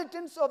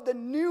inheritance of the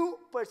new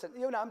person.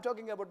 Even I'm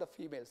talking about the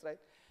females, right?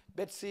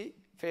 Betsy,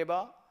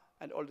 Feba,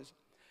 and all this.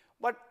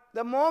 But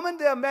the moment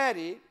they are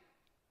married,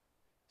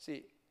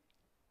 see,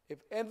 if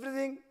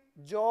everything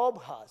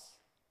Job has,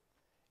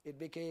 it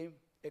became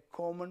a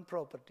common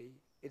property.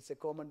 It's a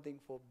common thing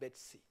for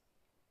Betsy.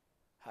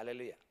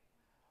 Hallelujah.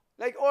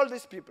 Like all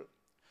these people.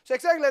 So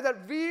exactly like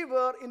that, we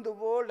were in the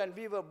world and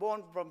we were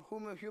born from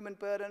human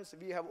parents.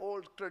 We have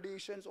all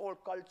traditions, all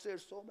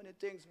cultures, so many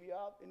things. We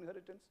have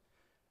inheritance.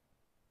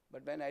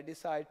 But when I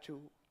decide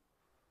to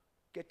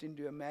get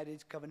into a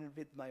marriage covenant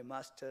with my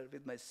master,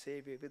 with my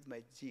Savior, with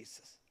my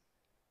Jesus,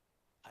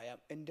 I am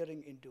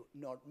entering into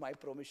not my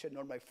provision,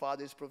 not my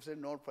father's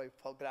provision, not my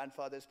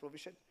grandfather's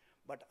provision,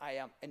 but I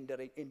am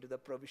entering into the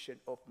provision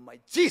of my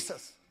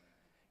Jesus.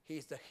 He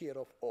is the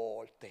hero of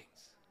all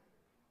things.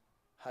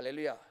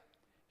 Hallelujah.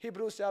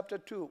 Hebrews chapter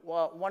 2,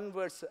 one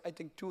verse, I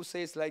think 2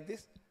 says like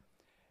this.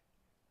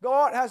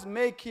 God has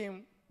made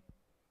him,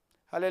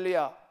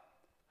 hallelujah,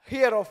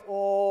 hero of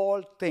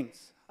all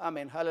things.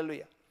 Amen.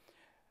 Hallelujah.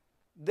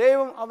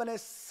 ദൈവം അവനെ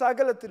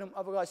സകലത്തിനും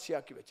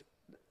അവകാശിയാക്കി വെച്ചു.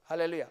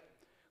 Hallelujah.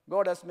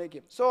 God has made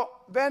him. So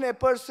when a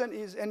person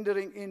is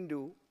entering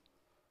into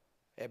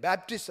a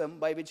baptism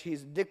by which he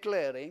is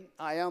declaring,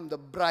 I am the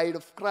bride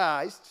of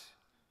Christ.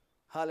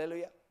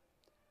 Hallelujah.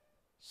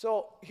 So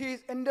he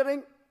is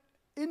entering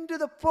into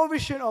the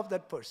provision of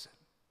that person.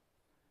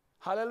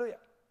 Hallelujah.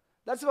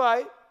 That's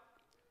why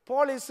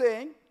Paul is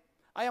saying,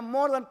 I am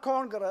more than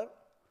conqueror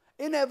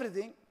in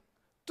everything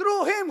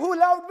through him who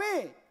loved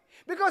me.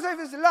 Because of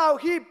his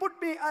love, he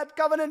put me at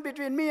covenant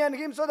between me and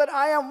him so that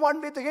I am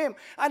one with him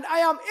and I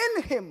am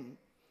in him.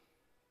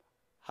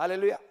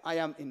 Hallelujah. I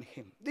am in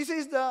him. This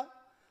is the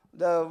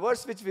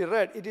verse which we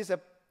read. It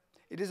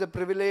is a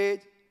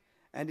privilege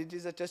and it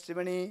is a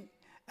testimony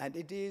and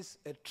it is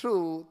a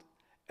truth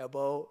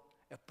about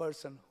a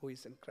person who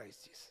is in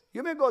Christ Jesus.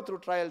 You may go through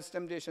trials,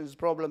 temptations,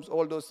 problems,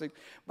 all those things,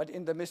 but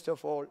in the midst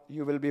of all,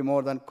 you will be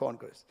more than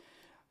conquerors.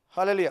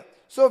 Hallelujah.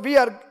 So we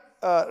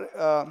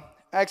are,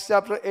 Acts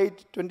chapter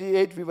 8,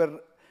 28, we were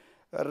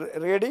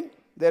reading.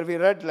 There we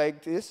read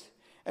like this.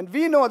 And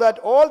we know that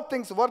all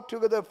things work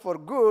together for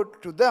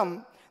good to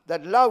them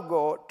that love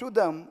God, to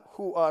them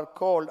who are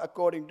called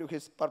according to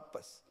his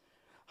purpose.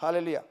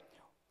 Hallelujah.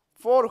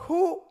 For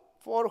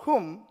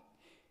whom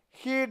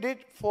he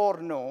did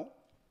foreknow,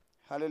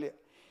 hallelujah,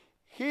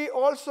 he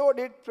also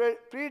did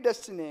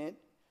predestinate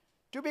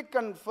to be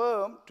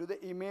conformed to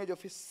the image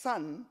of his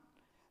Son,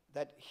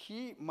 that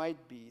he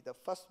might be the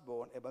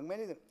firstborn among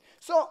many.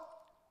 So,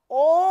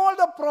 all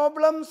the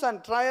problems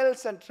and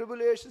trials and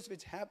tribulations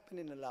which happen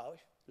in a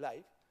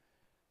life,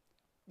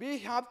 we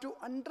have to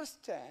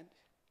understand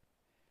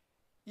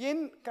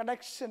in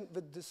connection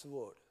with this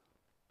word.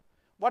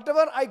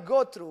 Whatever I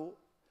go through,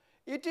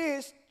 it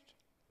is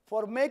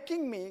for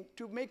making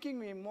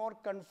me more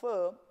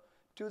conform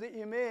to the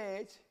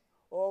image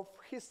of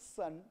his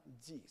Son,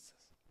 Jesus.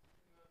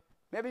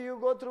 Maybe you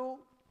go through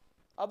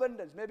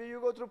abundance, maybe you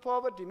go through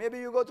poverty, maybe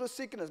you go through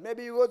sickness,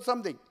 maybe you go through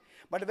something.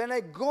 But when I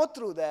go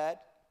through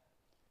that,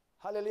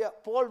 hallelujah,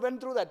 Paul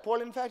went through that.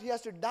 Paul, in fact, he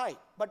has to die.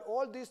 But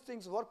all these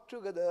things work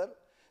together.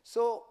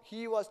 So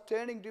he was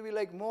turning to be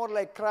like more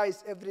like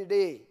Christ every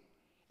day.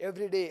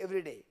 Every day,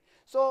 every day.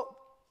 So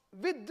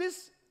with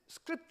this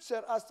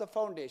scripture as the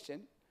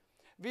foundation,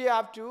 we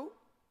have to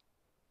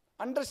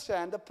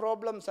understand the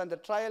problems and the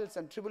trials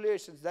and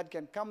tribulations that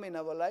can come in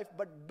our life.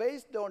 But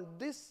based on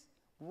this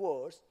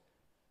verse,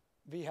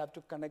 we have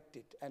to connect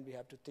it and we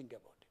have to think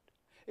about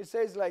it. It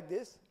says like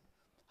this,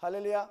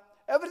 hallelujah,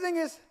 everything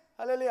is,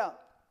 hallelujah,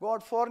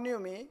 God foreknew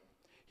me,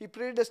 he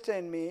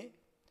predestined me.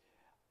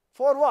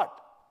 For what?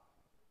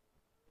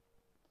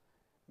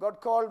 God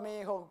called me,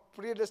 he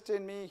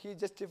predestined me, he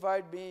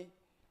justified me,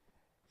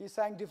 he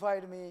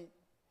sanctified me,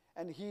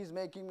 and he is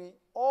making me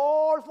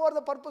all for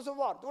the purpose of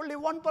what? Only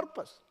one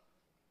purpose.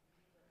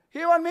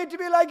 He wants me to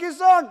be like his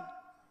Son.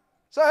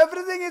 So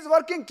everything is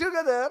working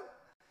together.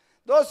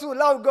 Those who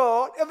love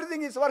God,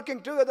 everything is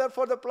working together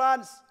for the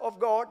plans of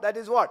God. That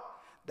is what?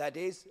 That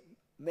is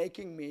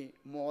making me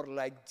more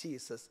like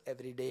Jesus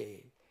every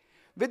day.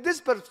 With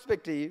this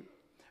perspective,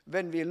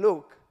 when we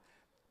look,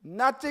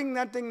 nothing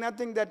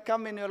that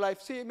come in your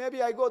life. See,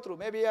 maybe I go through,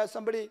 maybe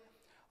somebody,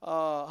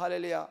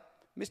 hallelujah,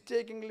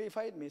 mistakenly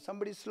fight me,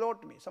 somebody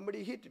slaughtered me,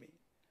 somebody hit me.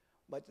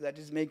 But that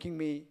is making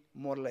me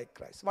more like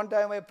Christ. One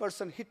time a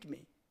person hit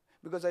me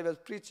because I was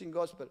preaching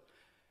gospel.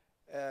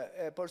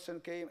 A person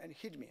came and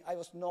hit me. I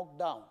was knocked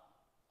down.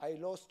 I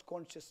lost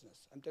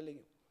consciousness. I'm telling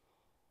you.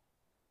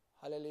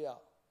 Hallelujah.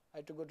 I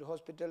had to go to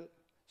hospital.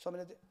 So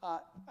many things.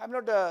 I'm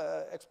not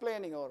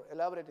explaining or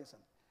elaborating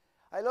something.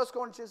 I lost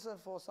consciousness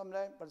for some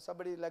time, but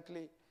somebody,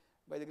 luckily,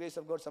 by the grace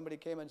of God, somebody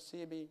came and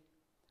see me.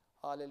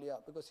 Hallelujah.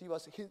 Because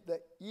the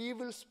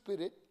evil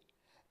spirit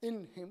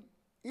in him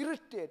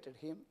irritated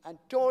him and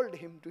told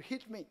him to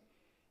hit me.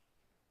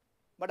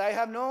 But I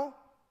have no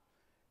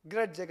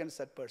grudge against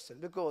that person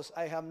because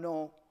I have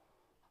no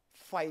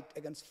fight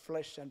against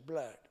flesh and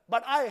blood.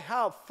 But I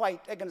have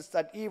fight against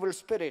that evil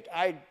spirit.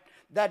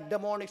 That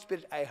demonic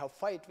spirit I have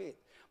fight with.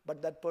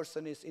 But that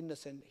person is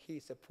innocent. He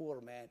is a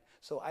poor man.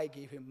 So I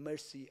give him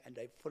mercy and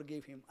I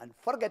forgive him and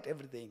forget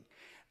everything.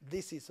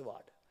 This is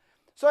what.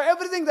 So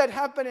everything that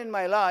happened in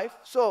my life,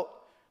 so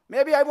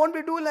maybe I won't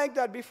be doing like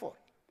that before.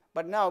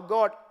 But now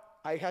God,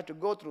 I had to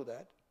go through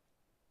that.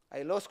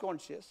 I lost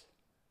conscious.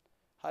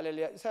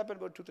 Hallelujah. This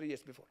happened about 2-3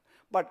 years before.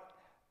 But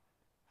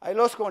I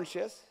lost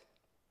conscious.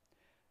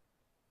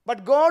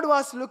 But God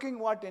was looking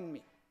what in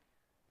me?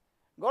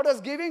 God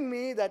was giving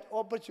me that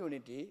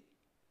opportunity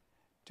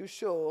to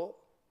show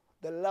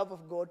the love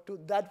of God to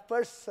that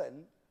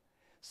person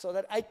so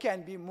that I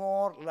can be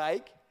more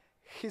like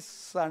his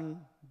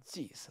Son,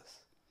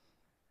 Jesus.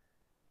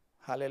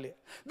 Hallelujah.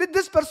 With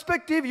this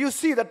perspective, you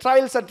see the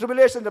trials and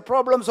tribulations, the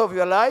problems of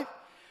your life,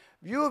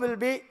 you will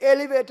be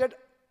elevated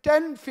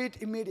 10 feet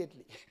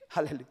immediately.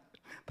 Hallelujah.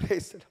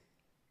 Praise the Lord.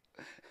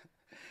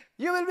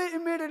 You will be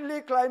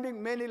immediately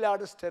climbing many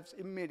ladder steps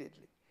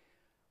immediately.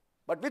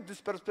 But with this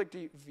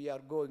perspective, we are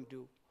going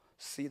to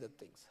see the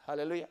things.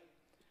 Hallelujah.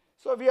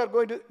 So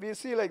we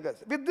see like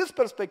that. With this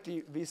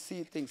perspective, we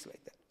see things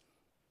like that.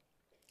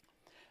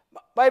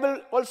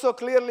 Bible also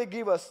clearly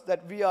gives us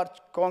that we are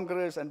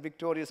conquerors and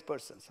victorious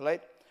persons,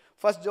 right?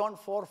 1 John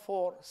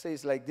 4:4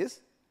 says like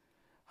this.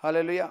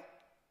 Hallelujah.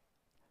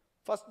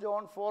 1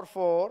 John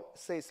 4:4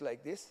 says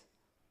like this.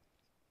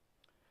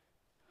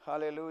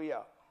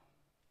 Hallelujah.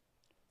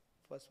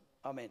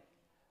 Amen.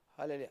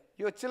 Hallelujah.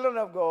 You are children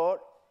of God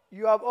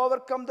you have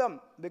overcome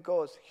them,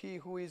 because he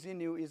who is in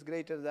you is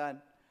greater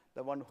than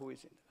the one who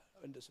is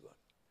in this world.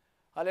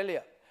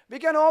 Hallelujah. We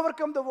can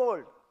overcome the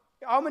world.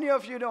 How many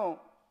of you know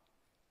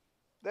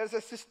there's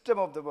a system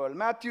of the world?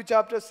 Matthew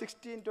chapter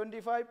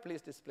 16:25,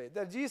 please display.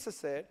 There Jesus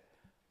said,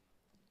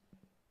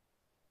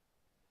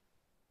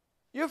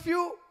 if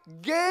you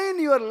gain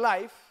your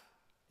life,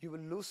 you will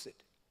lose it.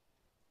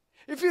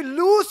 If you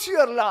lose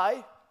your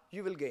life,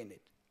 you will gain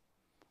it.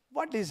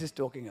 What is this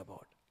talking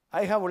about?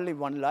 I have only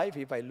one life.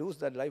 If I lose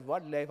that life,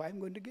 what life I am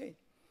going to gain?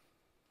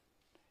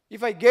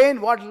 If I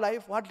gain what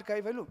life, what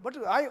life I lose? But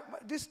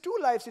these two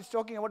lives it's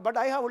talking about, but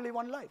I have only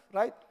one life,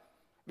 right?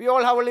 We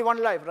all have only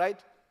one life, right?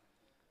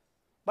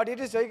 But it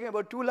is talking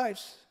about two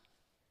lives.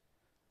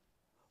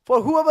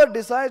 For whoever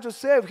desires to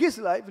save his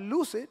life,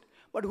 lose it.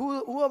 But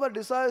whoever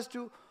desires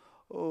to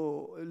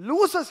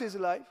loses his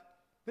life,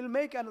 will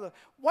make another.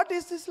 What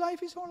is this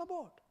life is all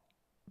about?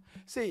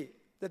 See,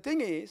 the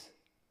thing is,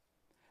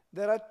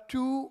 there are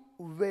two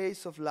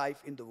ways of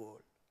life in the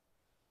world.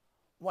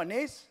 One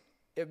is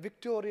a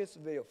victorious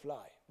way of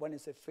life. One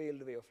is a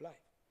failed way of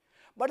life.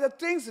 But the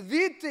things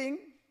we think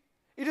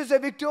it is a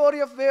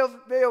victorious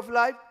way of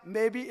life,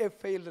 may be a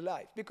failed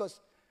life.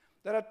 Because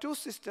there are two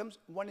systems.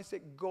 One is a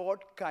God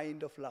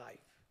kind of life.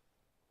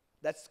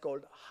 That's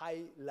called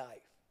high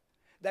life.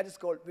 That is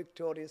called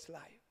victorious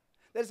life.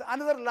 There's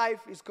another life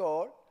is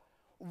called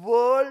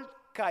world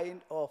kind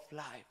of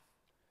life.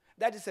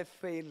 That is a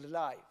failed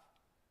life.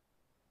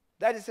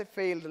 That is a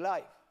failed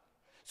life.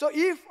 So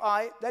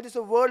that is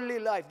a worldly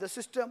life, the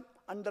system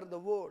under the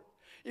world.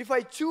 If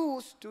I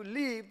choose to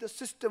leave the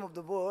system of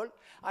the world,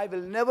 I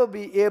will never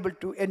be able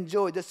to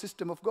enjoy the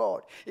system of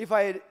God. If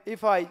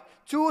I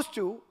choose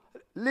to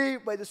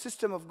live by the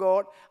system of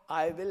God,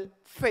 I will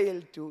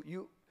fail to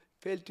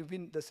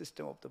win the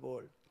system of the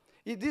world.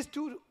 These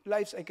two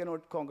lives I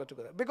cannot conquer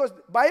together. Because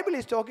the Bible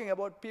is talking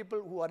about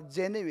people who are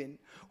genuine,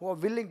 who are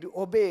willing to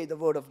obey the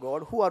word of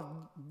God, who are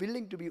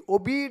willing to be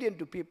obedient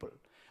to people.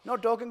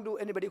 Not talking to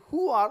anybody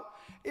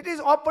it is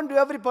open to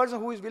every person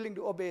who is willing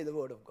to obey the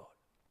word of God.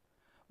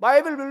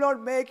 Bible will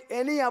not make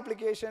any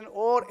application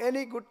or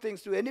any good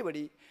things to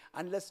anybody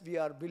unless we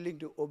are willing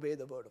to obey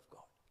the word of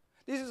God.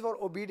 This is for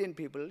obedient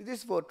people. This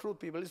is for truth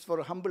people. This is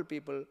for humble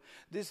people.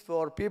 This is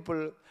for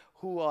people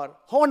who are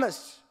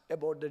honest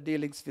about the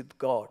dealings with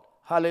God.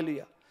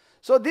 Hallelujah.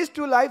 So these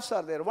two lives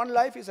are there. One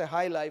life is a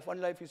high life. One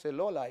life is a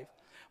low life.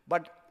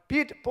 But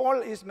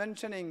Paul is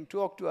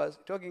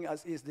talking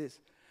us is this.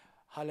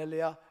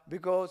 Hallelujah.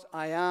 Because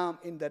I am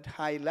in that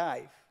high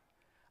life,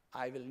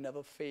 I will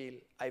never fail.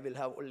 I will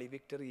have only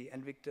victory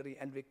and victory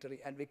and victory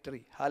and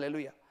victory.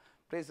 Hallelujah.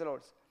 Praise the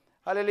Lord.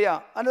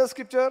 Hallelujah. Another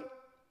scripture,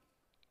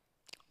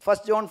 1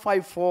 John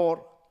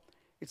 5:4.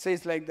 It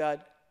says like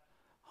that.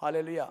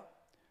 Hallelujah.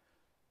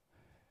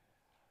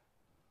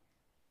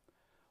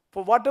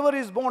 For whatever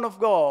is born of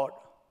God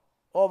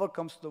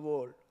overcomes the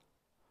world.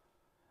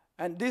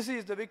 And this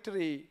is the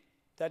victory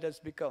that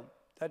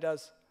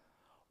has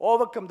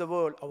overcome the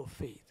world, our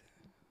faith.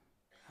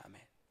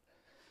 Amen.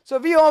 So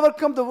we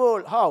overcome the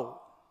world.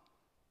 How?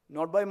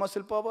 Not by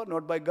muscle power,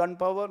 not by gun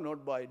power,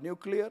 not by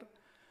nuclear,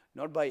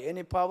 not by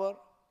any power.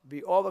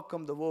 We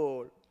overcome the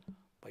world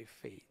by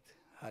faith.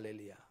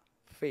 Hallelujah.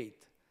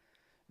 Faith.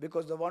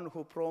 Because the one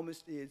who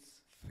promised is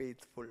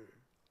faithful.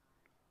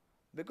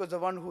 Because the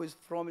one who is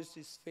promised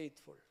is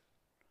faithful.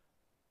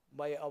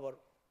 By our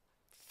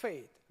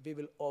faith, we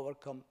will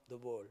overcome the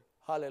world.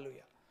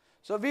 Hallelujah.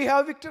 So we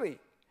have victory.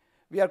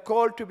 We are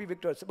called to be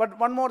victorious. But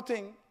one more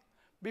thing,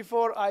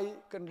 before I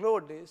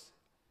conclude this,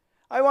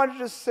 I wanted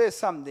to say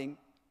something.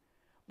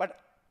 But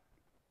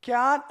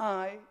can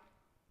I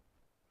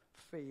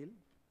fail?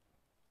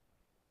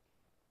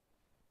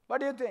 What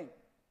do you think?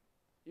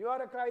 You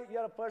are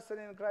a person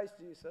in Christ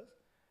Jesus.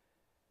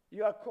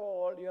 You are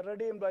called, you are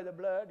redeemed by the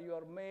blood, you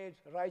are made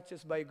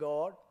righteous by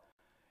God.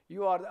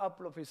 You are the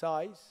apple of his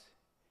eyes.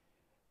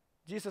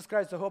 Jesus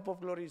Christ, the hope of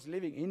glory, is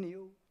living in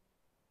you.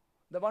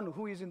 The one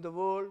who is in the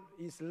world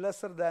is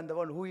lesser than the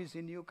one who is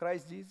in you,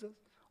 Christ Jesus.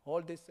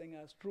 All this thing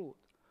as truth.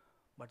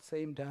 But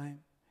same time,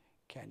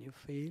 can you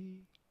fail?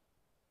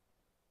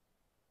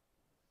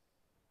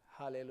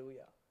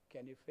 Hallelujah.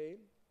 Can you fail?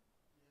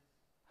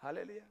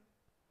 Hallelujah.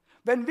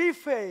 When we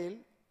fail,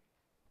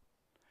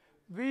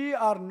 we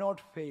are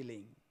not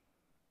failing.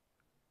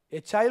 A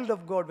child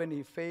of God, when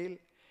he fails,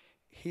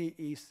 he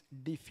is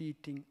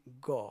defeating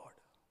God.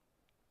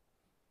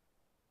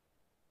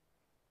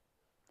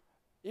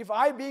 If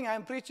I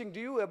am preaching to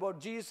you about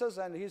Jesus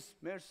and his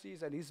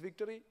mercies and his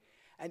victory,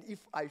 and if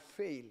I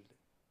failed,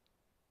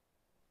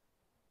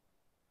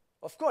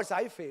 of course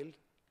I failed,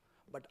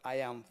 but I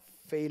am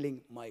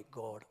failing my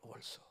God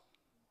also.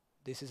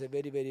 This is a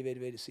very, very, very,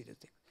 very serious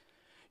thing.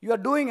 You are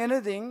doing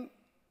anything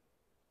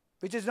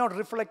which is not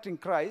reflecting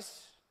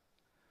Christ,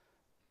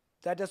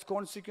 that has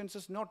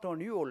consequences not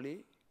on you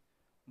only,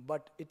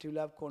 but it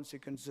will have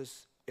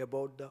consequences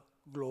about the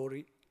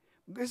glory.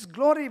 This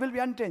glory will be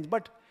unchanged,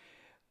 but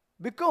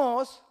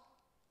because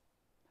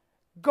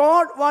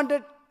God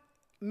wanted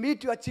me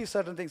to achieve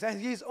certain things,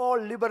 and He is all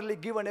liberally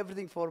given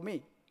everything for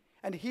me.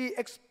 And he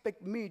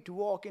expects me to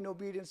walk in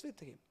obedience with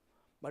him.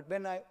 But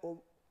when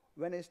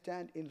I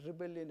stand in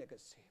rebellion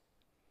against him,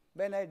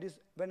 when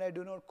I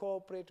do not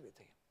cooperate with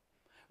him,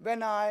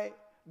 when I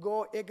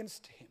go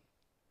against him,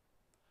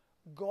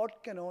 God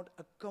cannot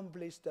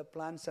accomplish the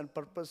plans and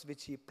purpose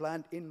which he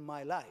planned in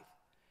my life,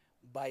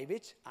 by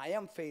which I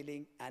am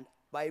failing and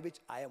by which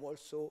I am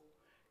also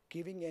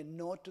giving a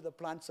no to the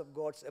plans of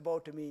God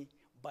about me,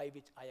 by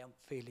which I am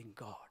failing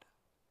God.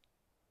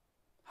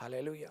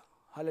 Hallelujah.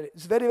 Hallelujah.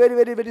 It's very, very,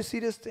 very, very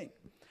serious thing.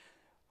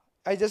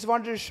 I just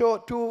wanted to show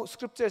 2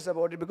 scriptures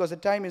about it because the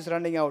time is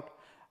running out.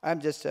 I'm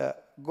just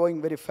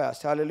going very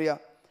fast. Hallelujah.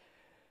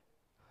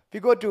 We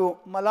go to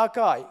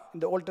Malachi in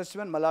the Old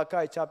Testament,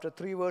 Malachi chapter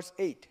 3 verse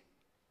 8.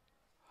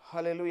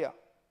 Hallelujah.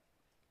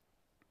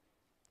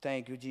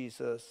 Thank you,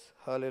 Jesus.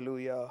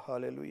 Hallelujah.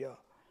 Hallelujah.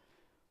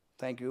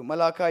 Thank you.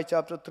 Malachi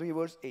chapter 3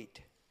 verse 8.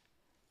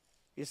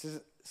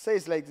 It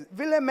says like this,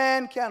 will a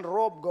man can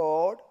rob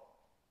God?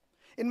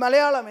 In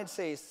Malayalam it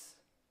says,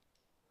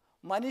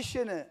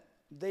 മനുഷ്യന്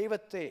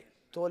ദൈവത്തെ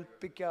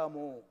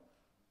തോൽപ്പിക്കാമോ?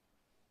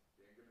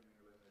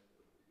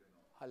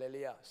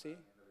 Hallelujah. See?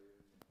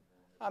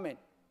 Amen.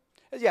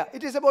 Yeah,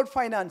 it is about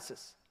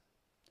finances.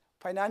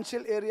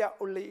 Financial area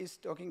only is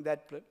talking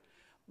that.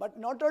 But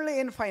not only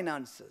in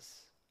finances.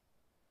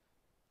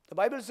 The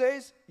Bible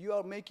says, you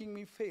are making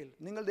me fail.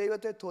 നിങ്ങൾ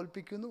ദൈവത്തെ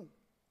തോൽപ്പിക്കുന്നു.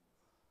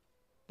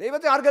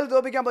 ദൈവത്തെ ആർക്കെങ്കിലും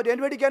തോൽപ്പിക്കാൻ പറ്റും?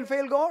 Anybody can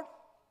fail God?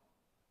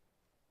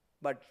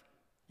 But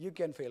you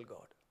can fail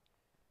God.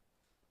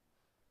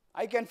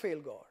 I can fail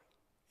God.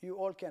 You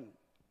all can.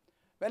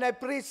 When I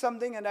preach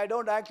something and I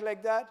don't act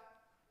like that,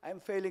 I am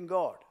failing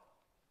God.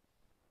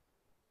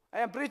 I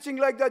am preaching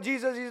like that,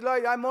 Jesus is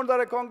like, I'm more than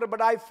a conqueror, but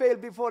I fail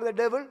before the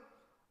devil,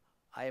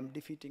 I am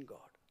defeating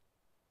God.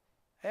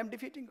 I am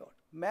defeating God.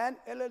 Man,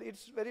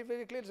 it's very,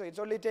 very clear. So it's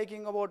only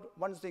taking about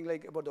one thing,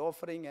 like about the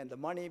offering and the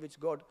money which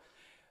God.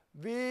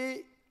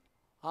 We,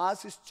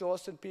 as his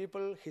chosen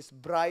people, his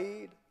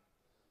bride,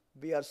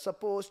 we are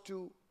supposed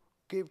to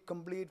give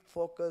complete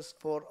focus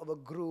for our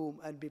groom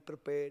and be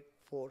prepared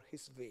for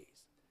his ways.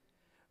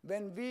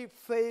 When we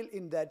fail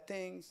in that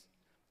things,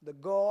 the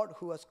God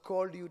who has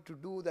called you to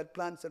do that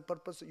plans and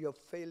purpose, you are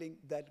failing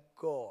that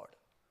God.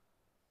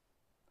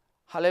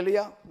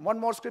 Hallelujah. One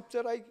more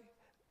scripture I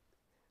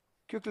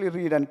quickly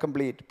read and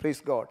complete.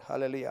 Praise God.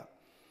 Hallelujah.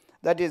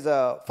 That is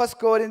 1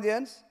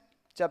 Corinthians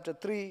chapter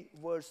 3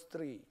 verse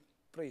 3.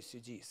 Praise you,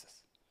 Jesus.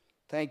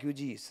 Thank you,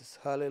 Jesus.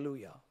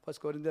 Hallelujah. 1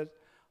 Corinthians.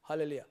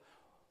 Hallelujah.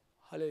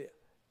 Hallelujah.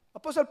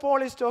 Apostle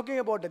Paul is talking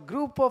about a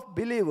group of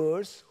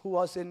believers who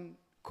was in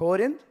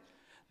Corinth.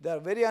 They are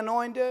very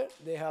anointed.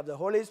 They have the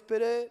Holy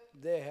Spirit.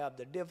 They have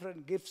the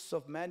different gifts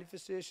of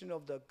manifestation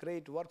of the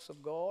great works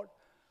of God.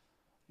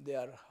 They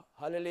are,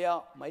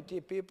 hallelujah, mighty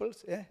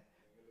peoples. Eh?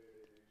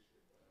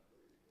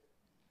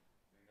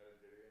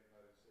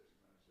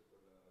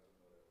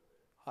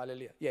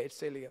 Hallelujah. Yeah, it's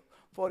saying,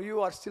 for you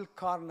are still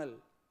carnal.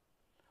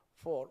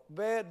 For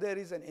where there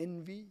is an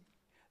envy,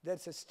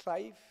 there's a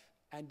strife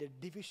and a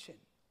division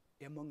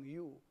among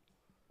you.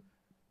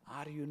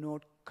 Are you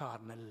not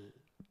carnal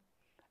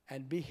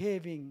and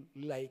behaving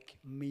like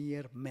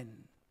mere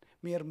men?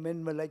 Mere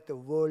men were like the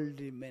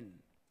worldly men.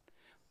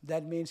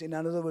 That means, in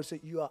other words,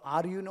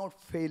 are you not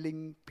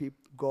failing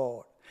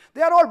God?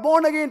 They are all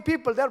born again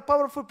people. They are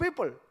powerful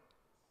people.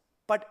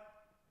 But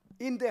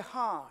in their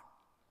heart,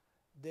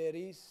 there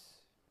is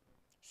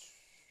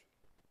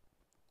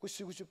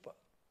kushupa.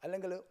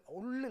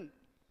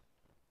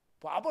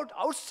 About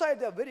outside,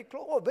 they are very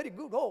close. Oh, very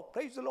good. Oh,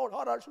 praise the Lord.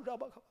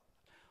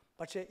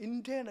 But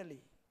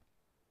internally,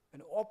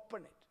 when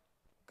open it,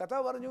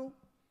 Katha varanju,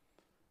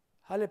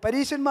 hale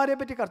Parishanmare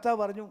patti Kartha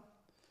varanju,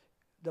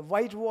 the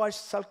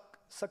whitewashed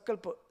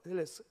sakalpur,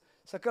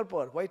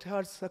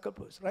 white-haired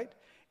sakalpurs, right?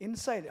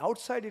 Inside,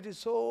 outside it is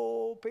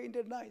so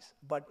painted nice,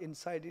 but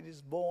inside it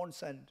is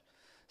bones and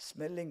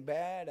smelling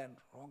bad and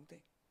wrong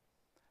thing.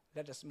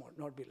 Let us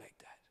not be like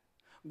that.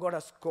 God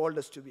has called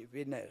us to be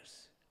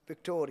winners,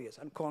 victorious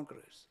and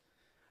conquerors.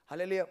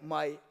 Hallelujah.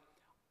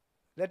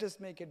 Let us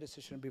make a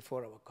decision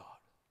before our God.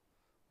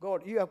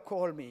 God, you have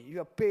called me. You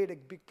have paid a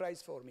big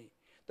price for me.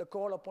 The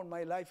call upon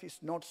my life is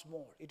not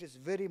small. It is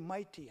very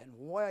mighty and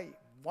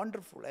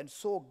wonderful and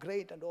so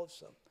great and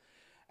awesome.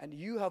 And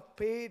you have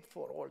paid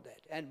for all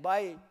that. And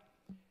by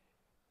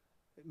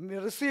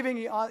receiving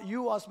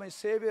you as my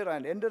Savior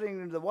and entering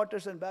into the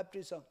waters and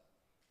baptism,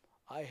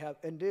 I have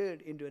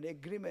entered into an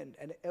agreement,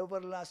 an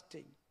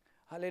everlasting,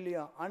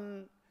 hallelujah,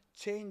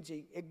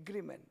 unchanging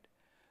agreement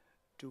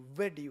to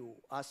wed you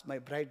as my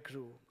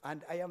bridegroom.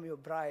 And I am your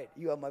bride.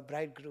 You are my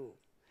bridegroom.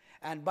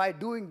 And by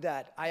doing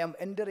that, I am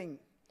entering,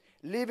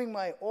 leaving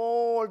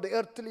all the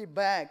earthly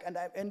bag, and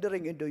I am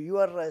entering into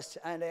your rest,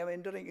 and I am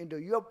entering into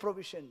your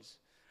provisions.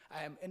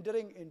 I am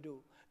entering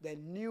into the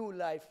new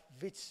life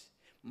which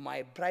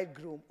my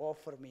bridegroom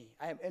offer me.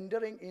 I am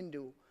entering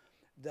into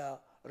the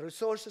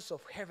resources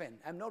of heaven.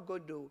 I'm not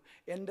going to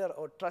enter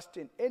or trust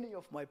in any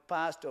of my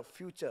past or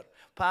future,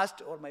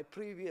 past or my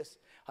previous,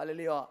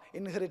 hallelujah,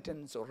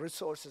 inheritance or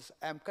resources.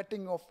 I am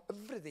cutting off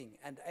everything,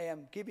 and I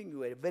am giving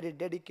you a very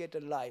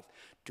dedicated life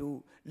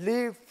to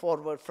live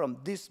forward from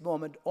this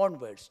moment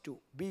onwards, to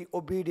be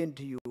obedient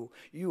to you.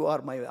 You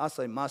are as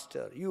my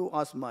master. You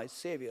as my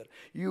savior.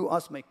 You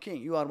as my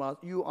king.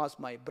 You as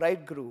my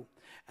bridegroom.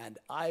 And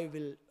I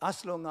will,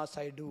 as long as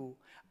I do,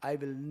 I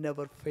will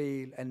never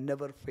fail and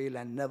never fail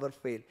and never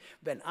fail.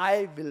 When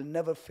I will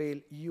never fail,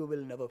 you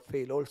will never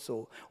fail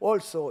also.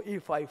 Also,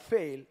 if I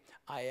fail,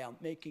 I am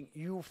making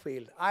you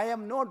fail. I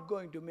am not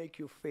going to make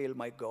you fail,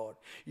 my God.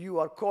 You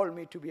are called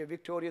me to be a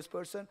victorious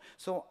person.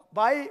 So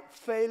by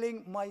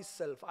failing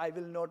myself, I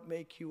will not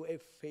make you a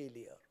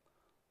failure.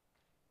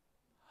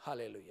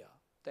 Hallelujah.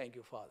 Thank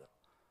you, Father.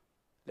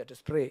 Let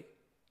us pray.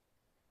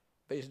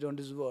 Based on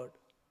this word,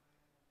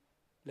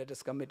 let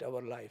us commit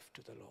our life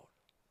to the Lord.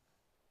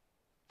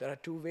 There are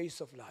two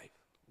ways of life.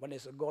 One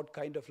is a God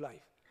kind of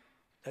life.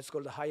 That's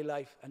called the high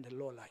life and the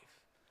low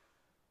life.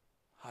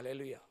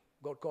 Hallelujah.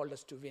 God called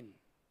us to win.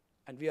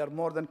 And we are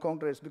more than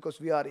conquerors because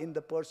we are in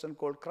the person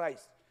called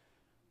Christ.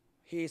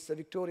 He is a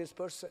victorious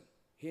person.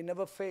 He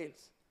never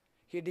fails.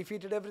 He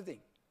defeated everything.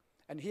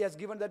 And He has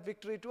given that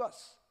victory to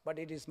us. But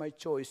it is my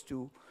choice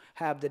to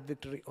have that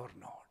victory or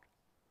not.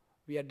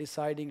 We are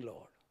deciding,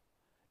 Lord,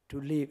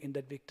 to live in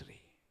that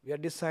victory. We are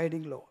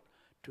deciding, Lord,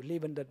 to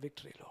live in that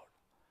victory, Lord.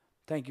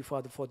 Thank you,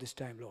 Father, for this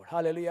time, Lord.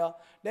 Hallelujah.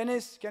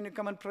 Dennis, can you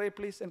come and pray,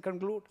 please, and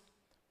conclude?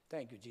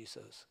 Thank you,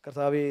 Jesus.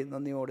 കർത്താവേ,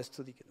 നന്ദിയോടെ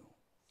സ്തുതിക്കുന്നു.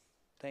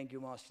 Thank you,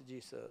 Master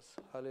Jesus.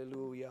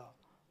 Hallelujah.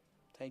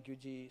 Thank you,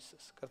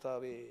 Jesus.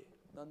 കർത്താവേ,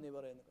 നന്ദി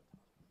പറയുന്നു.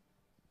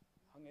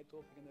 അങ്ങേ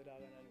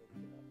തോൽപ്പിക്കുന്നവരാകാൻ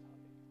അനുവദിക്കുന്നു,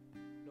 കർത്താവേ.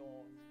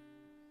 Lord,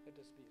 let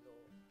us be,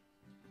 Lord.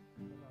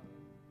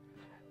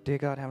 Dear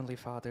God, Heavenly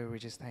Father, we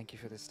just thank you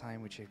for this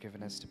time which you've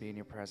given us to be in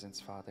your presence,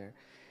 Father.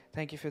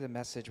 Thank you for the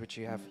message which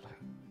you have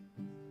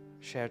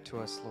shared to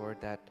us, Lord,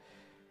 that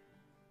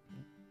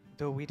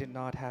though we did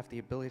not have the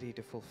ability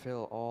to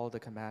fulfill all the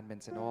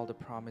commandments and all the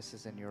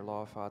promises in your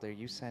law, Father,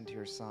 you sent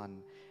your Son,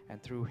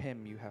 and through him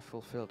you have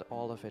fulfilled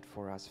all of it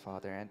for us,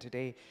 Father. And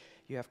today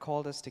you have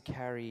called us to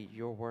carry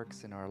your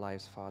works in our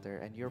lives, Father,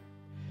 and your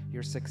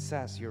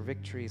success, your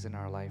victories in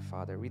our life,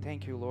 Father. We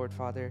thank you, Lord,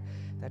 Father,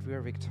 that we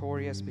are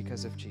victorious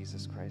because of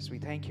Jesus Christ. We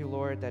thank you,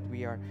 Lord, that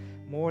we are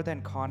more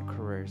than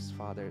conquerors,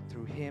 Father,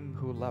 through him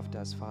who loved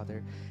us,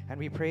 Father. And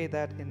we pray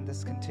that in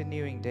this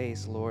continuing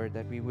days, Lord,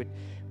 that we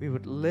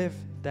would live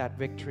that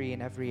victory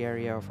in every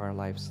area of our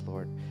lives,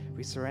 Lord.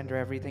 We surrender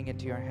everything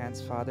into your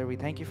hands, Father. We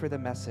thank you for the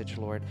message,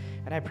 Lord.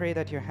 And I pray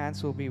that your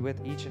hands will be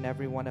with each and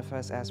every one of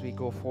us as we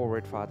go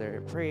forward, Father.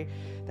 I pray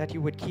that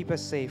you would keep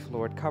us safe,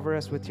 Lord. Cover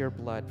us with your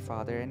blood,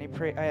 Father.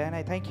 And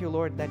I thank you,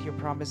 Lord, that your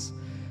promise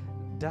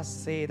does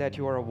say that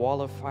you are a wall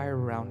of fire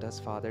around us,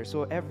 Father.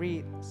 So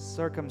every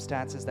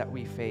circumstances that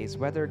we face,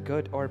 whether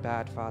good or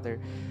bad, Father,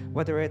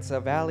 whether it's a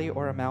valley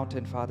or a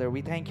mountain, Father,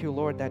 we thank you,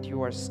 Lord, that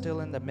you are still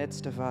in the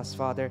midst of us,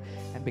 Father.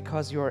 And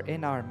because you are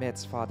in our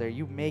midst, Father,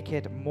 you make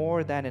it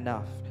more than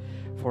enough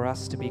for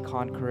us to be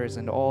conquerors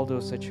in all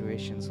those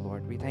situations,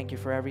 Lord. We thank you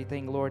for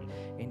everything, Lord.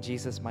 In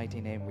Jesus' mighty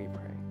name we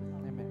pray.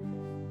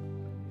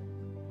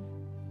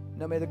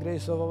 Now may the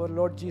grace of our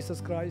Lord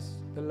Jesus Christ,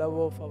 the love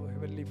of our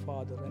Heavenly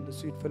Father, and the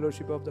sweet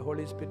fellowship of the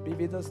Holy Spirit be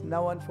with us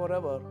now and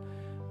forever.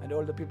 And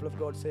all the people of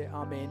God say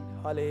Amen.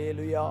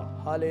 Hallelujah,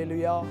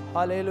 hallelujah,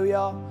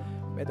 hallelujah.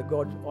 May the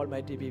God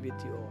Almighty be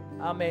with you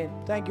all. Amen.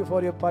 Thank you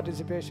for your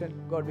participation.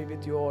 God be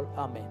with you all.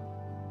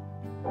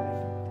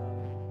 Amen.